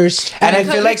health first. And I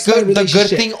feel like the good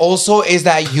thing also is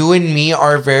that you and me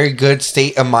are a very good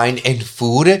state of mind in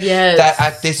food. Yes. That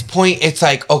at this point, it's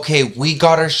like, okay, we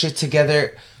got our shit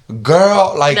together.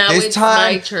 Girl, like now this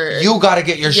time, you got to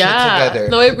get your shit together.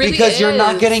 No, it really because you're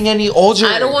not getting any older.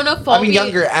 I don't want to fall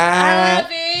younger.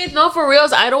 No, for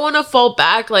reals. I don't want to fall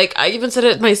back. Like, I even said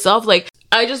it myself. Like,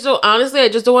 I just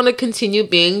don't want to continue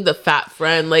being the fat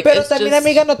friend. Like, pero también,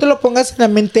 amiga, no te lo pongas en la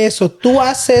mente eso. Tú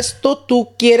haces esto,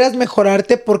 tú quieras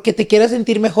mejorarte porque te quieras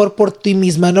sentir mejor por ti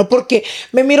misma, no porque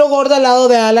me miro gorda al lado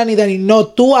de Alan y Dani. No,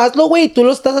 tú hazlo, güey. Tú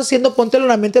lo estás haciendo, póntelo en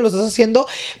la mente, lo estás haciendo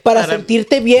para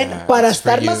sentirte bien, para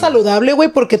estar más saludable,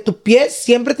 güey, porque tu pie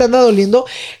siempre te anda doliendo.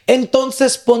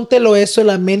 Entonces, póntelo eso en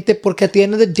la mente porque at the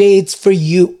end of the day, it's for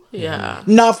you. Yeah.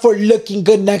 Not for looking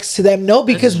good next to them. No,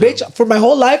 because bitch, for my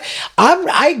whole life,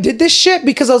 I did this shit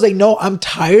because I was like, no, I'm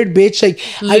tired, bitch. Like,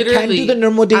 literally, I can't do the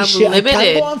normal day shit. Limited. I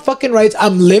can't go on fucking rides.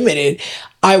 I'm limited.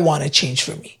 I want to change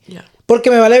for me. Yeah. Porque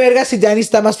me vale verga si Danny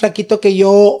está más flaquito que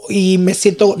yo y me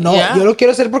siento... No, yo lo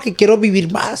quiero hacer porque quiero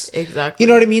vivir más. Exactly. You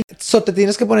know what I mean? So te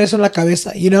tienes que poner eso en la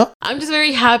cabeza, you know? I'm just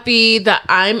very happy that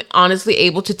I'm honestly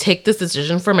able to take this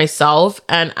decision for myself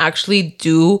and actually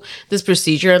do this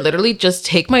procedure and literally just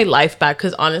take my life back.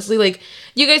 Because honestly, like,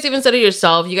 you guys even said it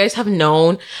yourself. You guys have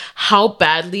known how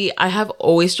badly I have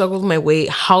always struggled with my weight,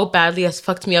 how badly it's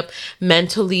fucked me up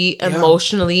mentally,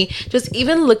 emotionally. Just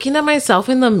even looking at myself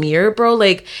in the mirror, bro.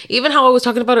 Like, even how I was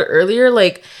talking about it earlier,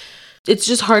 like, it's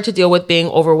just hard to deal with being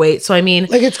overweight. So, I mean...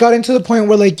 Like, it's gotten to the point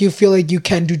where, like, you feel like you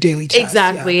can't do daily tasks.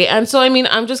 Exactly. Yeah. And so, I mean,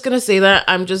 I'm just going to say that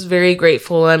I'm just very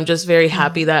grateful. I'm just very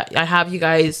happy that I have you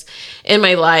guys in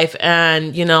my life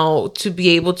and, you know, to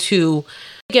be able to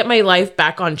get my life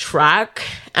back on track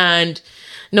and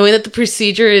knowing that the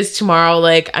procedure is tomorrow,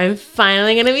 like, I'm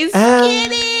finally going to be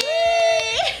skinny.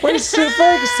 We're super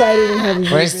excited and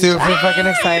happy. We're super fucking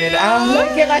excited.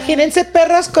 Like, imagínense,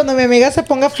 perras, cuando mi amiga se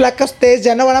ponga flaca, ustedes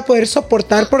ya no van a poder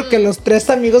soportar porque los tres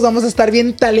amigos vamos a estar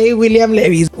bien Tale y William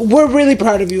Levis. We're really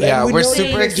proud of you. Yeah, we're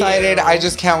super excited. I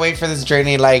just can't wait for this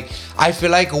journey. Like, I feel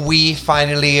like we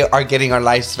finally are getting our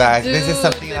lives back. Dude, this is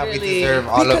something that we deserve,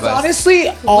 all of us. Honestly,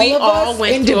 all of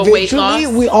us individually,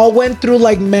 we all went through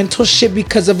like mental shit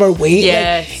because of our weight.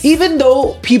 Yes. Like, even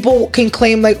though people can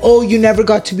claim like, oh, you never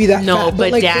got to be that fat.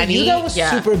 But like, Danny, for you, that was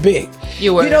super big.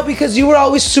 You were. You know, because you were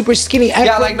always super skinny. And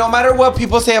like, no matter what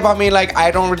people say about me, like,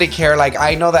 I don't really care. Like,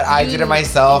 I know that I did it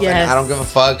myself and I don't give a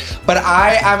fuck. But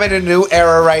I am in a new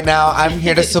era right now. I'm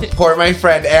here to support my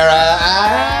friend, Era.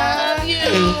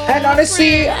 And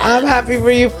honestly, I'm happy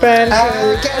for you, friend.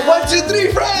 1, 2,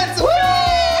 3, friends. Woo!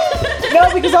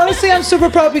 No, because honestly, I'm super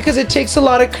proud because it takes a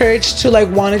lot of courage to like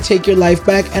want to take your life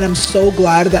back, and I'm so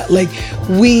glad that like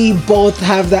we both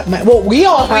have that. We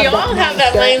all have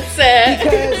that mindset.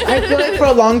 Because I feel like for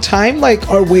a long time, like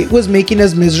our weight was making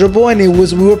us miserable, and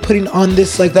we were putting on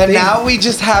this like. But now we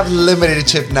just have limited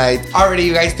chip night. Alrighty,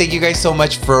 you guys, thank you guys so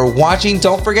much for watching.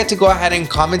 Don't forget to go ahead and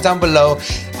comment down below.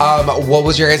 What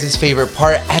was your guys' favorite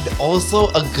part, and also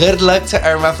a good luck to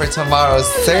Irma for tomorrow's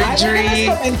surgery.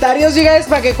 Comentarios, you guys,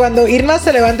 para que cuando Irma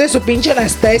se levante su pinche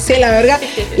anestesia y la verga,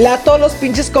 la todos los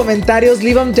pinches comentarios,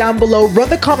 leave them down below. Run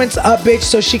the comments up, bitch,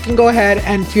 so she can go ahead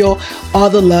and feel all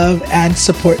the love and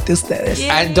support de ustedes. Yay.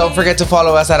 And don't forget to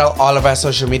follow us at all of our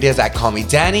social medias at Call Me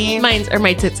Danny. Mine's are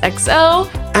my tits XO.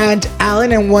 And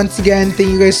Alan, and once again, thank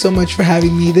you guys so much for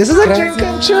having me. This is a dream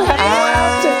come true.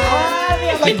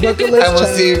 like bucket list. I will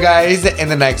see you guys in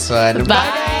the next one.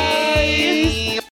 Bye.